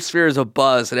 the Twitter sphere is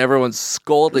abuzz and everyone's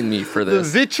scolding me for the this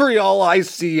vitriol I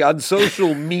see on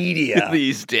social media.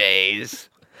 these days.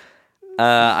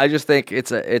 I just think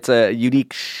it's a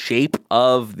unique shape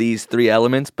of these three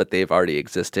elements, but they've already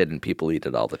existed and people eat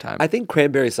it all the time. I think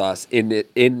cranberry sauce in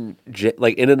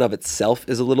and of itself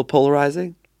is a little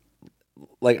polarizing.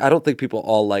 Like, I don't think people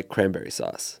all like cranberry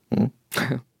sauce.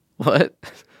 What?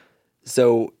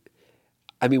 So,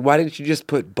 I mean, why didn't you just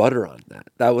put butter on that?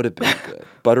 That would have been good.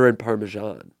 Butter and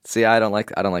Parmesan. See, I don't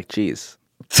like cheese.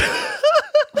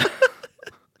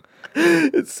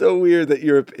 It's so weird that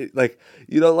you're like,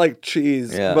 you don't like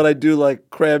cheese, Yeah. but I do like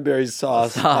cranberry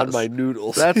sauce on my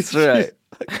noodles. That's right.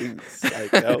 Fucking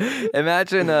psycho.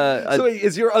 Imagine So wait,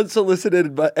 is your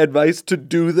unsolicited advice to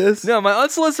do this? No, my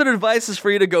unsolicited advice is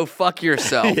for you to go fuck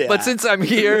yourself. Yeah. But since I'm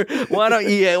here, why don't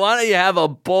you have a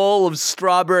bowl of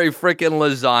strawberry frickin'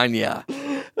 lasagna?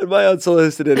 And my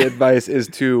unsolicited advice is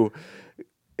to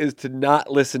not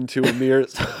listen to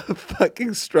Amir's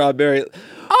fucking strawberry.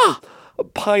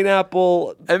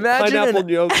 Pineapple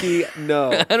gnocchi.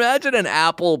 No. Imagine an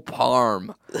apple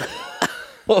parm.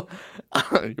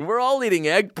 We're all eating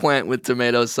eggplant with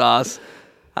tomato sauce.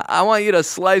 I want you to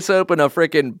slice open a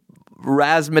frickin'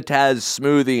 razzmatazz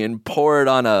smoothie and pour it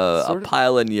on a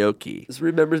pile of gnocchi. This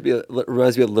reminds me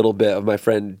a little bit of my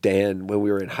friend Dan when we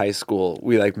were in high school.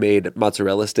 We like made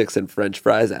mozzarella sticks and French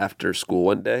fries after school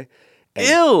one day.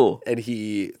 Ew! And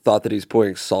he thought that he was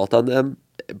pouring salt on them,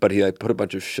 but he like put a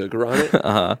bunch of sugar on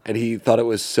it. And he thought it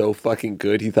was so fucking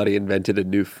good. He thought he invented a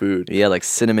new food. Yeah, like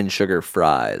cinnamon sugar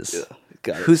fries.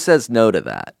 Got it. Who says no to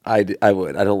that? I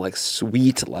would. I don't like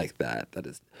sweet like that. That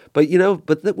is. But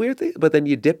but the weird thing. But then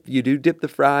you do dip the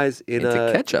fries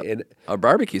Into ketchup or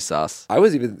barbecue sauce. I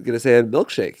was even gonna say a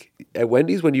milkshake at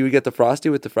Wendy's when you would get the Frosty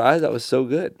with the fries. That was so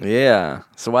good. Yeah.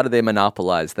 So why did they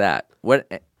monopolize that?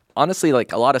 Honestly,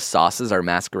 like a lot of sauces are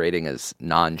masquerading as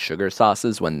non-sugar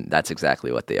sauces when that's exactly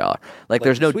what they are. Like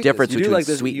there's no sweetness. difference You do between like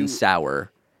this- sweet and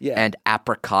sour and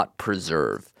apricot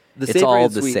preserve. It's savory all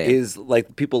and the sweet same. is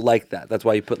like people like that. That's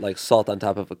why you put like salt on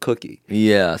top of a cookie.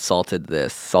 Yeah, salted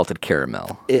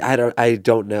caramel. I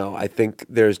don't know. I think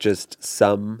there's just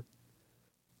some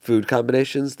food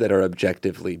combinations that are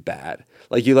objectively bad.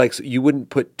 Like you wouldn't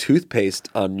put toothpaste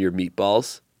on your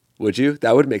meatballs, would you?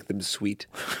 That would make them sweet.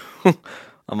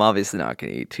 I'm obviously not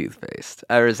going to eat toothpaste.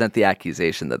 I resent the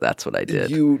accusation that that's what I did.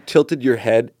 You tilted your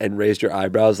head and raised your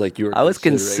eyebrows like you were. I was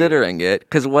considering it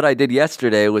because what I did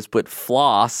yesterday was put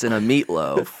floss in a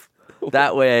meatloaf.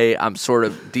 That way, I'm sort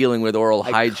of dealing with oral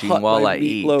hygiene while I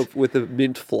eat. Meatloaf with a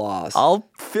mint floss. I'll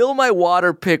fill my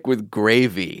water pick with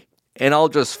gravy, and I'll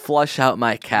just flush out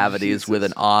my cavities with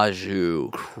an au jus.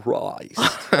 Christ.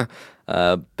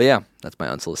 But yeah, that's my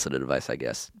unsolicited advice, I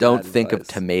guess. Don't think of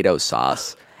tomato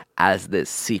sauce as this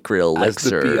secret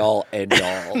elixir. As the be-all,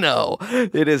 end-all. No,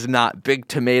 it is not. Big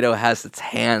Tomato has its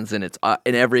hands in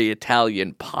every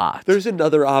Italian pot. There's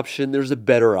another option. There's a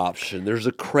better option. There's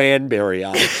a cranberry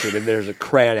option, and there's a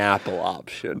cran apple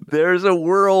option. There's a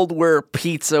world where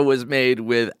pizza was made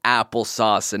with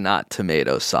applesauce and not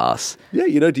tomato sauce.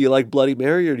 Yeah, do you like Bloody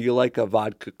Mary or do you like a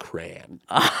vodka cran?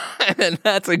 And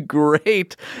that's a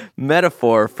great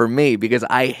metaphor for me because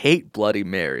I hate Bloody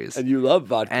Marys. And you love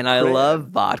vodka And cran. I love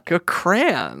vodka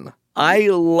cran. I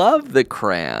love the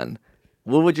cran.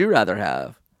 What would you rather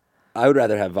have? I would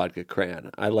rather have vodka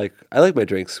cran. I like my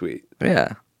drink sweet.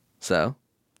 Yeah. So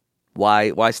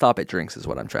why stop at drinks is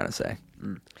what I'm trying to say.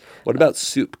 What about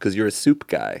soup? Because you're a soup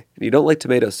guy. And you don't like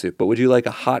tomato soup, but would you like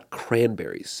a hot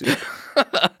cranberry soup?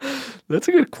 That's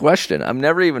a good question. I've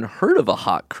never even heard of a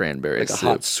hot cranberry soup. A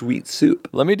hot sweet soup.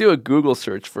 Let me do a Google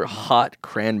search for hot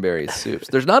cranberry soups.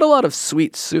 There's not a lot of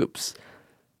sweet soups.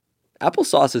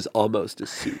 Applesauce is almost a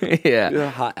soup. Yeah.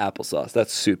 Hot applesauce.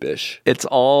 That's soupish. It's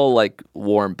all like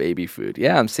warm baby food.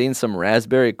 Yeah, I'm seeing some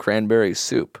raspberry cranberry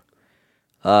soup.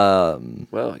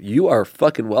 Well, you are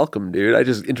fucking welcome, dude. I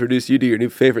just introduced you to your new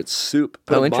favorite soup.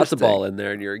 Put a matzo interesting. ball in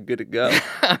there and you're good to go.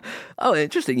 Oh,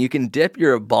 interesting. You can dip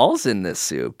your balls in this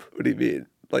soup. What do you mean?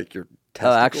 Like your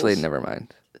testicles? Oh, actually, never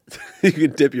mind. You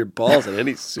can dip your balls in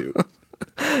any soup.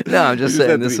 No, I'm just You saying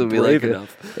have to this be would be brave like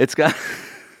enough. it's got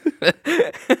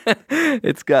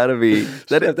it's got to be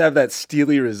That have to have that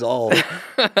steely resolve.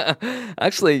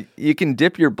 Actually, you can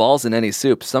dip your balls in any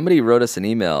soup. Somebody wrote us an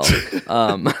email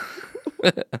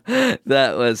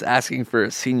that was asking for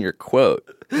a senior quote.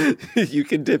 You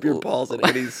can dip your balls in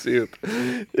any soup.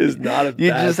 Is not a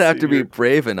You bad just have to be senior.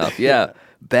 brave enough. Yeah.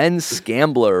 Ben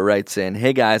Scambler writes in,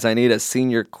 "Hey guys, I need a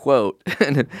senior quote.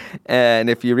 And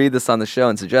if you read this on the show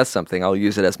and suggest something, I'll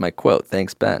use it as my quote.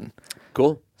 Thanks, Ben."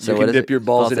 Cool. So you what can is dip it? your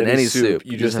balls in any soup.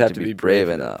 You just have to be brave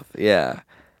enough. Yeah.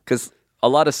 Because a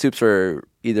lot of soups are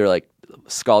either like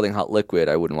scalding hot liquid.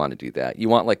 I wouldn't want to do that. You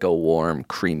want like a warm,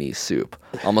 creamy soup.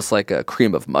 Almost like a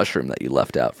cream of mushroom that you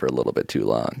left out for a little bit too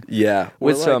long. Yeah.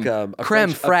 With Or some like, a creme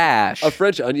fraiche. A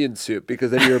French onion soup, because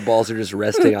then your balls are just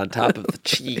resting on top of the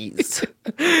cheese.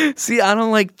 See, I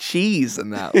don't like cheese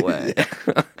in that way.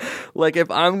 Like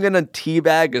if I'm going to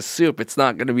teabag a soup, it's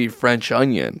not going to be French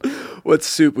onion. What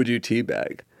soup would you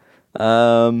teabag?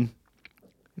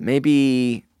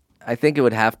 Maybe I think it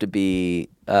would have to be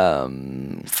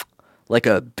like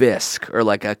a bisque or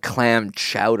like a clam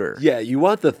chowder Yeah, you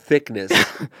want the thickness.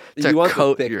 to you want the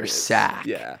coat your thickness. sack.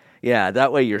 Yeah. Yeah,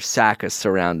 that way your sack is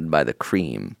surrounded by the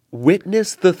cream.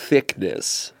 Witness the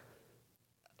thickness.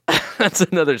 That's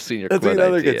another senior That's quote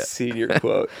another idea. good senior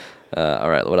quote. All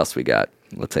right, what else we got?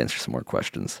 Let's answer some more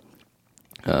questions.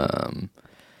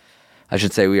 I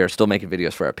should say we are still making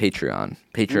videos for our Patreon,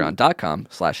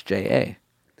 patreon.com/JA.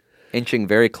 Inching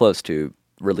very close to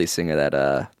releasing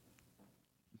that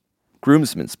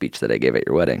groomsman speech that I gave at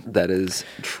your wedding. That is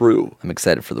true. I'm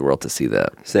excited for the world to see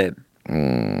that. Same.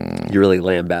 You really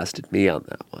lambasted me on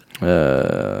that one.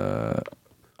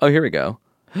 Oh, here we go.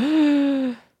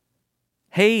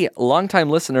 Hey, longtime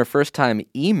listener, first time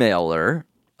emailer.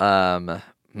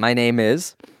 My name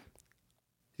is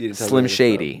You didn't tell me Slim where you're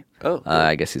Shady. from. Oh, cool.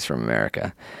 I guess he's from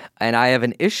America. And I have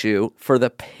an issue for the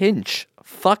pinch.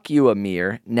 Fuck you,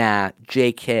 Amir. Nah,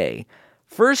 JK.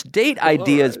 First date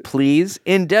ideas, please.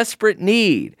 In desperate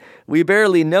need. We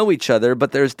barely know each other,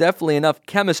 but there's definitely enough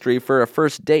chemistry for a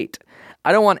first date.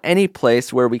 I don't want any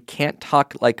place where we can't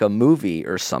talk like a movie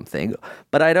or something,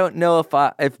 but I don't know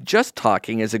if just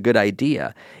talking is a good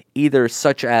idea, either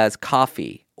such as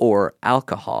coffee or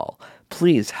alcohol.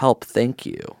 Please help, thank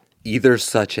you. Either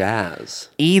such as.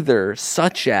 Either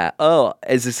such as,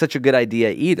 is it such a good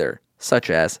idea either, such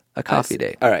as a coffee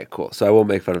date? All right, cool. So I won't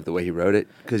make fun of the way he wrote it,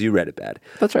 because you read it bad.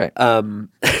 That's right.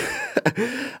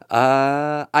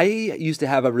 I used to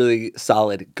have a really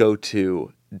solid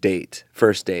go-to date,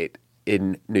 first date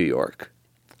in New York,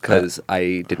 because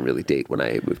I didn't really date when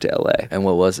I moved to LA. And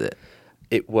what was it?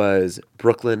 It was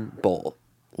Brooklyn Bowl.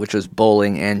 Which was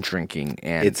bowling and drinking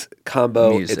and It's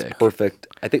combo. music. It's perfect.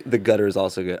 I think the gutter is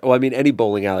also good. Oh, I mean, any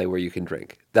bowling alley where you can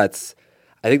drink. I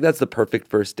think that's the perfect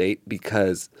first date,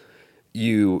 because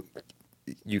you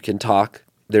can talk.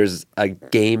 There's a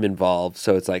game involved,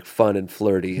 so it's like fun and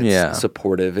flirty. It's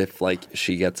supportive if like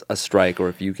she gets a strike or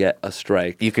if you get a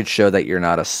strike. You could show that you're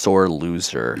not a sore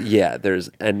loser. Yeah, there's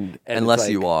and Unless it's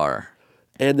like, you are.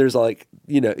 And there's like,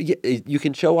 you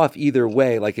can show off either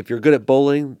way. Like if you're good at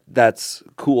bowling, that's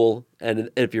cool.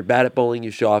 And if you're bad at bowling, you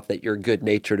show off that you're good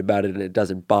natured about it and it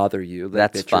doesn't bother you. Like,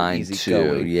 That's that you're fine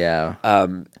easygoing. too. Yeah.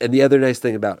 And the other nice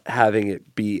thing about having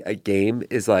it be a game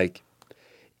is like,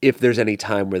 if there's any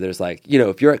time where there's like,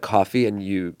 if you're at coffee and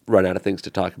you run out of things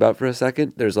to talk about for a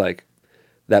second, there's like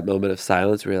that moment of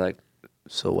silence where you're like,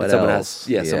 So what someone else?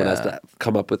 someone has to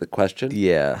come up with a question.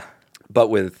 Yeah. But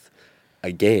with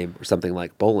a game or something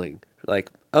like bowling, like,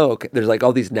 okay, there's like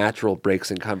all these natural breaks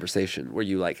in conversation where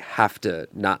you like have to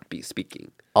not be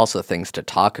speaking. Also things to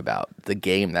talk about. The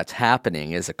game that's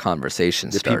happening is a conversation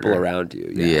The starter. people around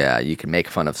you. Yeah, you can make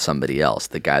fun of somebody else,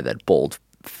 the guy that bowled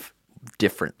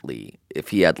differently if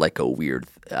he had like a weird,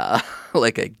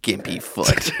 like a gimpy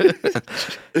foot.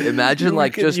 Imagine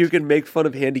You can make fun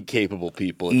of handy capable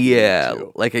people. if you yeah, need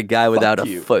to. like a guy without a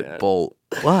you, foot man. bolt.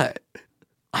 What?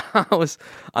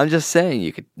 I'm just saying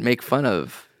you could make fun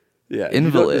of Yeah,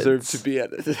 invalids. You don't deserve to be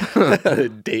at a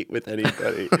date with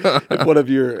anybody. If one of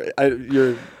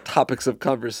your topics of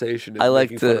conversation is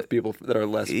making fun of people that are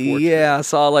less fortunate. Yeah,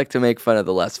 so I like to make fun of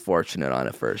the less fortunate on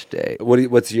a first date.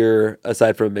 What's your,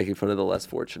 aside from making fun of the less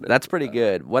fortunate? That's pretty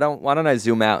good. Why don't I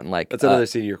zoom out and like... That's another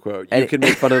senior quote. You can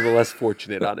make fun of the less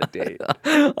fortunate on a date.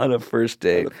 On a first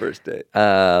date. On a first date.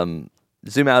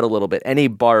 Zoom out a little bit. Any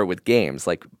bar with games,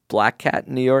 like Black Cat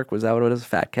in New York, was that what it was?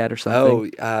 Fat Cat or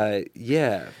something? Oh,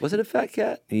 yeah. Was it a fat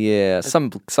cat? Yeah, some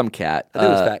cat.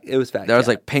 I think it was fat. There cat. was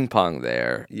like ping pong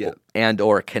there. Yeah. And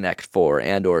or Connect Four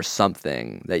and or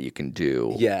something that you can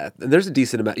do. Yeah, and there's a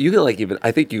decent amount. You can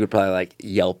I think you could probably like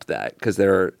Yelp that because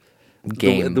there are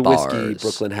Game the bars. Whiskey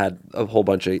Brooklyn had a whole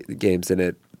bunch of games in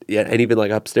it. Yeah, and even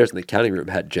like upstairs in the counting room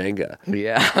had Jenga.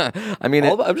 Yeah, I mean,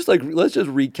 I'm just like, let's just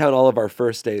recount all of our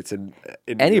first dates in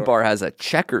any New York. bar has a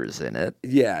checkers in it.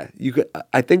 Yeah, you could.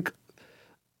 I think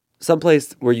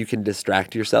someplace where you can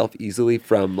distract yourself easily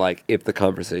from like if the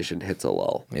conversation hits a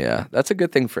lull. Yeah, that's a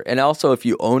good thing and also if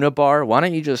you own a bar, why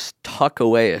don't you just tuck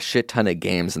away a shit ton of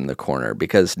games in the corner?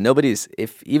 Because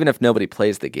even if nobody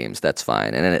plays the games, that's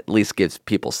fine, and it at least gives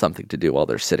people something to do while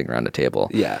they're sitting around a table.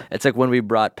 Yeah, it's like when we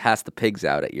brought Pass the Pigs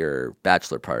out at your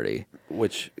bachelor party,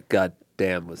 which god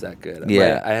damn was that good.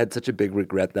 Yeah, I had such a big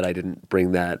regret that I didn't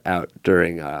bring that out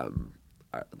during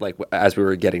like as we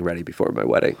were getting ready before my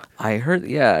wedding. I heard,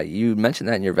 yeah, you mentioned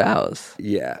that in your vows.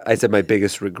 Yeah, I said my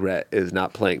biggest regret is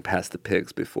not playing Pass the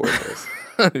Pigs before this.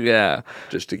 Yeah.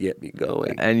 Just to get me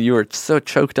going. And you were so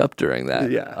choked up during that.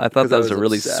 Yeah. I thought that was a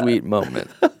really upset. sweet moment.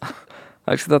 I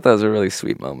actually thought that was a really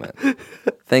sweet moment.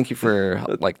 Thank you for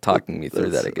like talking me through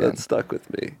that again. That stuck with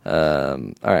me.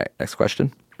 All right, next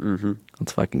question. Mm-hmm.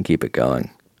 Let's fucking keep it going.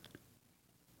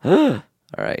 All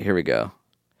right, here we go.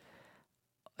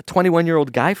 A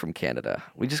 21-year-old guy from Canada.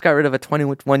 We just got rid of a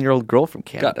 21-year-old girl from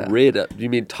Canada. Got rid of? You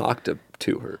mean talked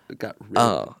to her? Got rid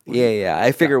of? Oh, yeah.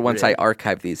 I figure once I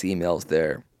archive these emails,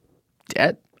 they're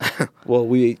dead. Well,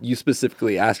 you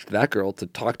specifically asked that girl to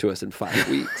talk to us in 5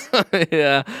 weeks.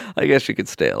 Yeah, I guess she could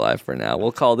stay alive for now.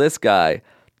 We'll call this guy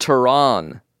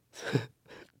Tehran.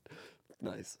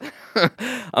 Nice.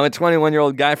 I'm a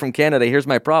 21-year-old guy from Canada. Here's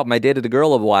my problem. I dated a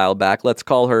girl a while back. Let's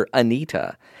call her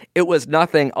Anita. It was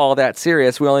nothing all that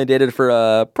serious. We only dated for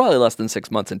probably less than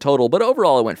 6 months in total, but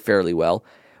overall it went fairly well.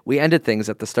 We ended things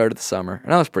at the start of the summer,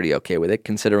 and I was pretty okay with it,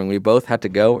 considering we both had to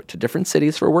go to different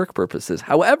cities for work purposes.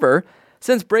 However,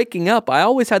 since breaking up, I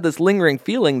always had this lingering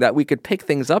feeling that we could pick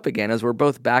things up again as we're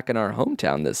both back in our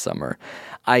hometown this summer.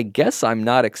 I guess I'm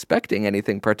not expecting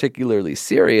anything particularly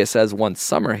serious, as once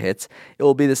summer hits, it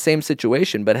will be the same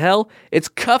situation. But hell, it's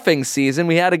cuffing season.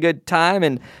 We had a good time,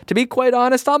 and to be quite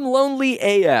honest, I'm lonely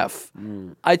AF.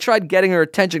 I tried getting her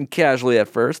attention casually at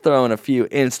first, throwing a few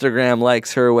Instagram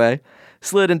likes her way.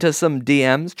 Slid into some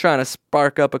DMs, trying to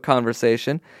spark up a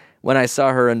conversation when I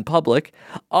saw her in public,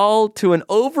 all to an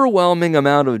overwhelming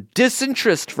amount of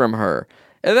disinterest from her.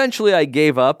 Eventually, I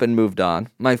gave up and moved on.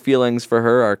 My feelings for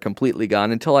her are completely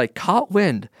gone until I caught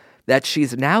wind that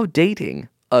she's now dating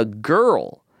a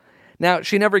girl. Now,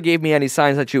 she never gave me any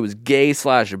signs that she was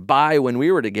gay/bi when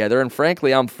we were together, and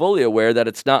frankly, I'm fully aware that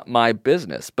it's not my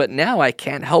business. But now I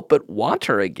can't help but want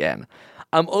her again.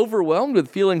 I'm overwhelmed with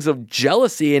feelings of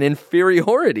jealousy and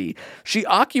inferiority. She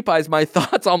occupies my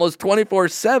thoughts almost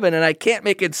 24/7, and I can't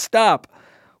make it stop.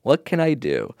 What can I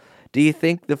do? Do you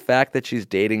think the fact that she's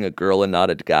dating a girl and not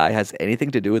a guy has anything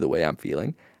to do with the way I'm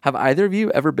feeling? Have either of you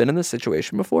ever been in this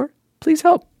situation before? Please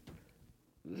help.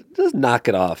 Just knock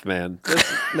it off, man.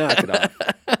 Just knock it off.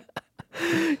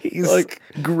 He's like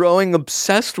growing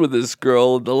obsessed with this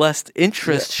girl the less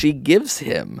interest she gives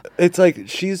him. It's like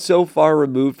she's so far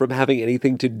removed from having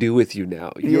anything to do with you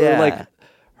now. You're like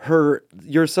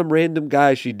you're some random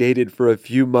guy she dated for a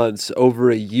few months over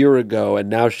a year ago, and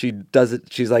now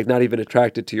she's like not even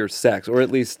attracted to your sex, or at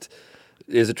least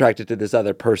is attracted to this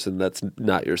other person that's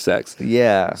not your sex.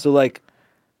 Yeah. So like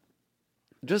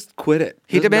just quit it.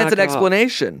 He Just demands knock an it off.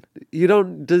 explanation. You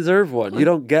don't deserve one. You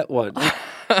don't get one.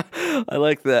 I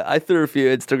like that. I threw a few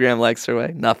Instagram likes her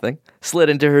way. Nothing. Slid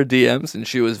into her DMs, and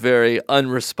she was very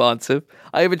unresponsive.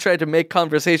 I even tried to make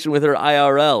conversation with her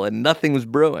IRL, and nothing was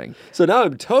brewing. So now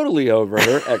I'm totally over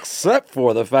her, except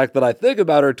for the fact that I think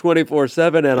about her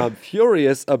 24/7, and I'm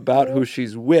furious about who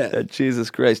she's with. Jesus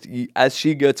Christ. As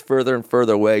she gets further and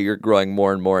further away, you're growing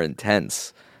more and more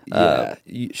intense. Yeah.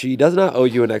 She does not owe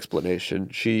you an explanation.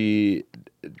 She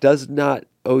does not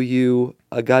owe you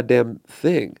a goddamn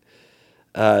thing.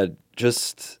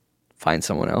 Just find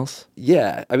someone else.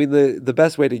 Yeah. I mean, the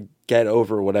best way to get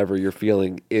over whatever you're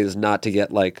feeling is not to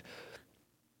get like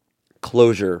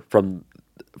closure from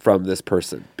this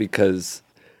person, because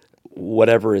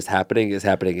whatever is happening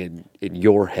in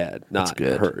your head, not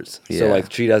good. hers. Yeah. So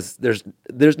like she does,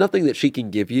 there's nothing that she can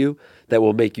give you that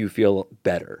will make you feel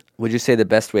better. Would you say the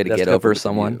best way to That's get coming over from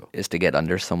someone you. is to get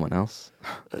under someone else?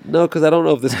 No, because I don't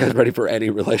know if this guy's ready for any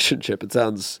relationship. It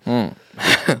sounds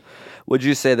Would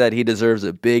you say that he deserves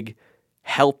a big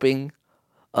helping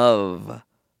of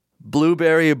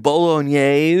blueberry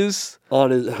bolognese?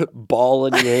 on his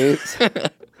bolognese.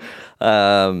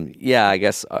 Yeah, I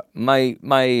guess my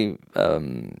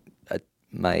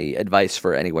advice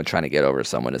for anyone trying to get over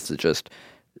someone is to just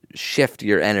shift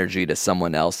your energy to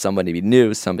someone else, somebody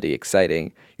new, somebody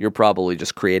exciting. You're probably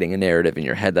just creating a narrative in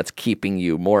your head that's keeping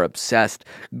you more obsessed,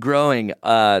 growing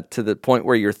to the point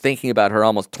where you're thinking about her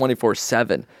almost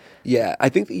 24/7. Yeah, I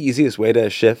think the easiest way to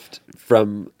shift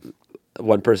from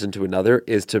one person to another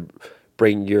is to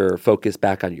bring your focus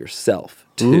back on yourself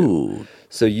too. Ooh.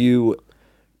 So you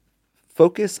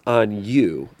focus on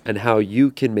you and how you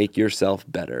can make yourself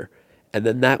better. And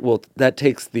then that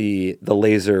takes the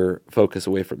laser focus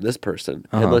away from this person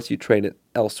and lets you train it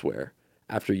elsewhere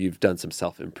after you've done some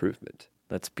self-improvement.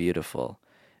 That's beautiful.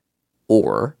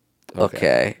 Or,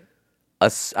 okay,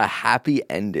 a happy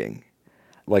ending.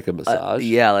 Like a massage.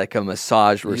 Yeah, like a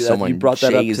massage where someone you brought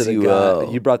that up jays to the you guy.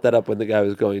 up. You brought that up when the guy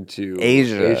was going to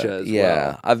Asia as yeah.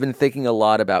 well. I've been thinking a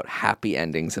lot about happy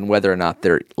endings and whether or not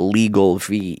they're legal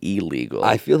v. illegal.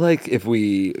 I feel like if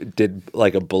we did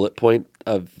like a bullet point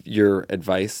of your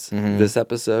advice this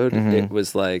episode, it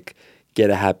was like get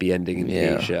a happy ending in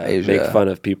Asia. Make fun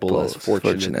of people as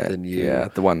fortunate than you. Yeah,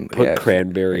 the one put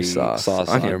cranberry sauce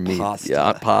on your meat. pasta. Yeah,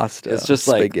 on pasta. It's just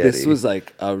like spaghetti. this was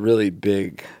like a really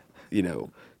big,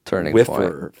 Turning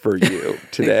whiffer for you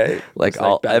today. like It's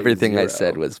batting everything I 0.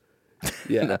 said was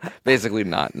Yeah. basically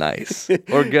not nice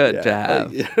or good to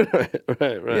have.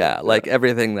 Right. Yeah, like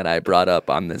everything that I brought up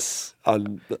on this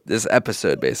this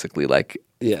episode, basically, like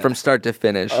from start to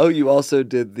finish. Oh, you also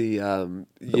did the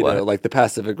what? like the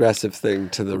passive aggressive thing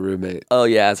to the roommate. Oh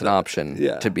yeah, as an option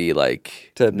Yeah. to be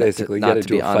like To basically not get to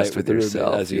be into a honest fight with with the roommate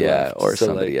yourself, as you yeah, left. or So,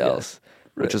 somebody like, yeah. else,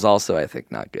 which is also I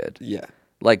think not good. Yeah.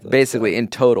 Like basically in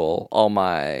total, all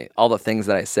the things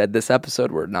that I said this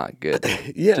episode were not good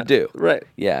to do. Right.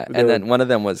 Yeah, They and were then one of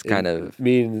them was kind of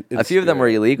mean. a few of them were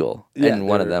illegal, Yeah, and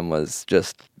one they of were- them was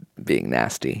just being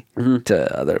nasty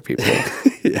to other people.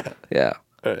 Yeah. Yeah.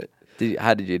 All right.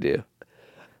 How did you do?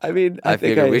 I mean, I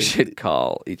think figured we should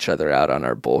call each other out on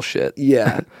our bullshit.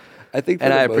 Yeah. I think for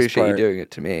And the I most appreciate part, you doing it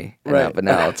to me. And Right. but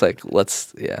now it's like, what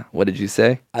did you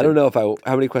say? I don't know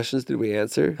how many questions did we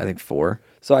answer? I think 4.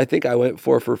 So I think I went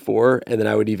 4 for 4, and then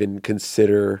I would even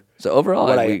consider. So overall,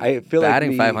 what I feel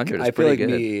batting like me, 500 is I feel pretty like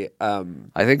good. me.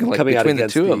 I think like coming out between the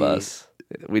against two of the- us,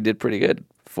 we did pretty good.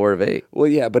 4 of 8. Well,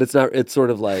 yeah, but it's not. It's sort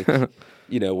of like when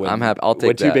I'm happy. I'll take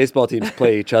when two that. baseball teams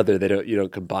play each other, you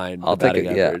don't combine. I'll the take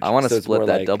batting it. Yeah, average. I want to So it's split more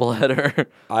that like, doubleheader.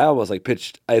 I almost like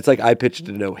pitched. It's like I pitched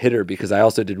a no hitter because I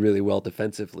also did really well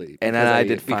defensively. And because then I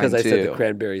did fine because I too. said the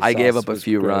cranberry. I gave sauce up a was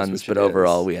few gross, runs, which but it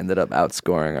overall is. we ended up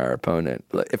outscoring our opponent.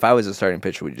 Like, if I was a starting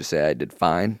pitcher, would you say I did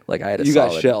fine? Like I had a You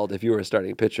solid. got shelled if you were a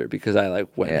starting pitcher because I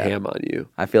went Yeah. ham on you.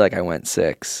 I feel like I went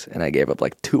 6 and I gave up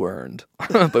like 2 earned,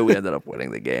 but we ended up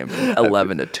winning the game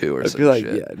 11-2 or I some feel like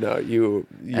shit. you.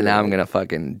 And now I'm gonna fucking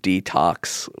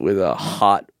detox with a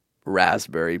hot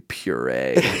raspberry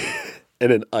puree.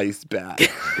 in an ice bath,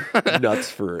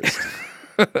 nuts first.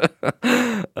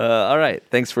 All right.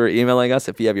 Thanks for emailing us.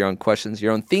 If you have your own questions,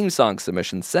 your own theme song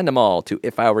submissions, send them all to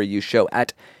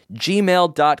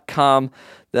ifiwereyoushow@gmail.com.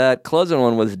 That closing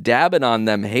one was dabbing on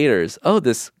them haters. Oh,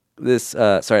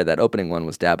 that opening one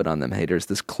was dabbing on them haters.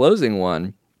 This closing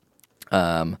one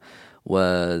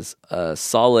was a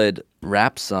solid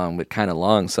rap song, but kind of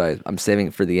long, so I'm saving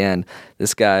it for the end.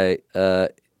 This guy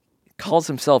calls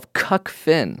himself Cuck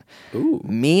Finn. Ooh.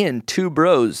 Me and 2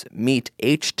 bros meet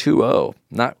H2O.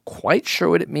 Not quite sure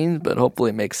what it means, but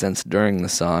hopefully it makes sense during the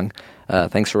song.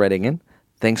 Thanks for writing in.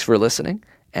 Thanks for listening.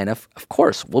 And of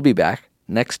course, we'll be back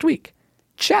next week.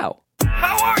 Ciao.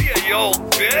 How are you, you old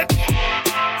bitch?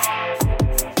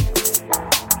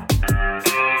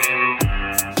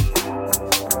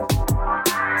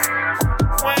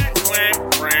 Quack, quack,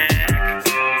 quack.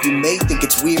 You may think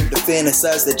it's weird to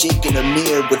fantasize that Jake and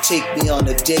Amir would take me on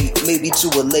a date, maybe to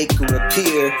a lake or a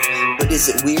pier. But is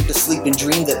it weird to sleep and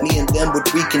dream that me and them would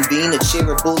reconvene and share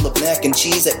a bowl of mac and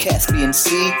cheese at Caspian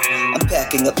Sea? I'm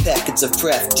packing up packets of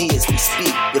craft D as we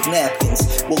speak with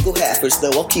napkins. We'll go halfers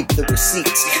though, I'll keep the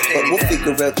receipts. But we'll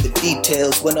figure out the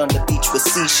details when on the beach with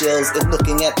seashells and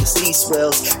looking at the sea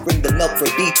swells. Bring the milk for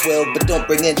B12, but don't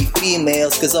bring any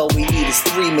females, cause all we need is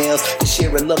 3 males to share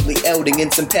a lovely outing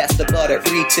and some pasta bought at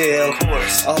retail.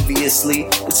 Obvious obviously,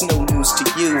 it's no news to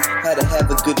you how to have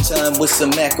a good time with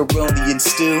some macaroni and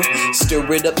stew. Stir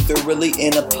it up thoroughly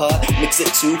in a pot, mix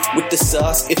it too with the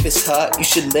sauce. If it's hot, you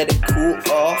should let it cool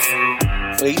off.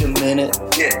 Wait a minute,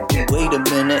 wait a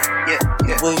minute,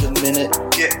 wait a minute,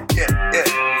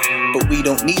 But we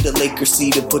don't need a Laker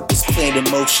seed to put this plan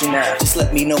in motion. Just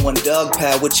let me know on Dog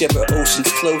Pile, whichever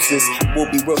ocean's closest.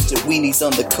 We'll be roasted weenies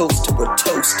on the coast till we're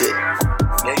toasted.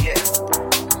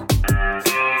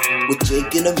 With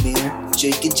Jake and Amir,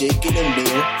 Jake and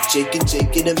Amir, Jake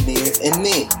and Amir, and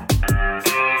me.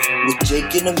 With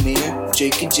Jake and Amir,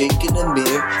 Jake and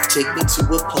Amir, take me to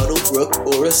a puddle, brook,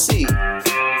 or a sea.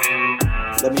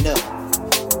 Let me know.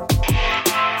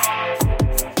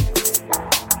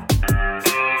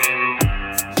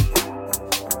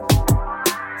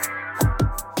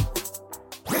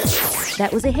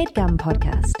 That was a HeadGum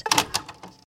podcast.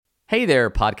 Hey there,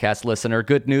 podcast listener.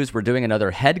 Good news. We're doing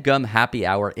another HeadGum Happy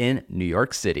Hour in New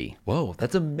York City. Whoa,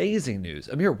 that's amazing news.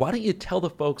 Amir, why don't you tell the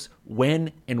folks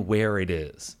when and where it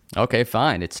is? Okay,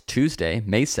 fine. It's Tuesday,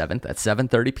 May 7th at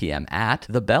 7:30 p.m. at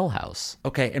the Bell House.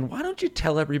 Okay, and why don't you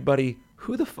tell everybody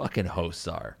who the fucking hosts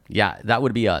are? Yeah, that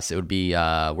would be us. It would be,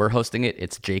 we're hosting it.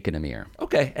 It's Jake and Amir.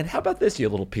 Okay, and how about this, you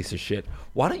little piece of shit?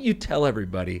 Why don't you tell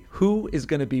everybody who is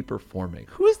going to be performing?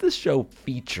 Who is this show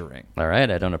featuring? All right,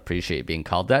 I don't appreciate being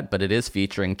called that, but it is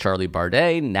featuring Charlie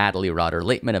Bardet, Natalie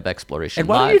Rotter-Lateman of Exploration And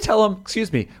why Live. don't you tell them,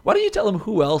 why don't you tell them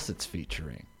who else it's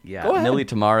featuring? Yeah, Go ahead. Millie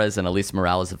Tamares and Elise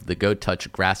Morales of the Go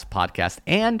Touch Grass podcast,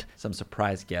 and Some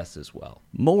surprise guests as well.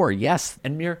 more, yes.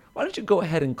 And Mir, why don't you go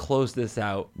ahead and close this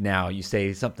out now? You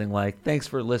say something like, thanks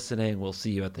for listening, we'll see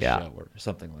you at the show, or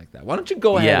something like that. Why don't you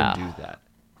go ahead and do that?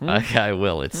 Okay, I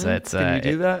will. Can you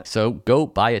do that? So go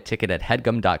buy a ticket at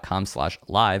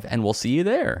headgum.com/live, and we'll see you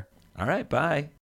there. All right, bye.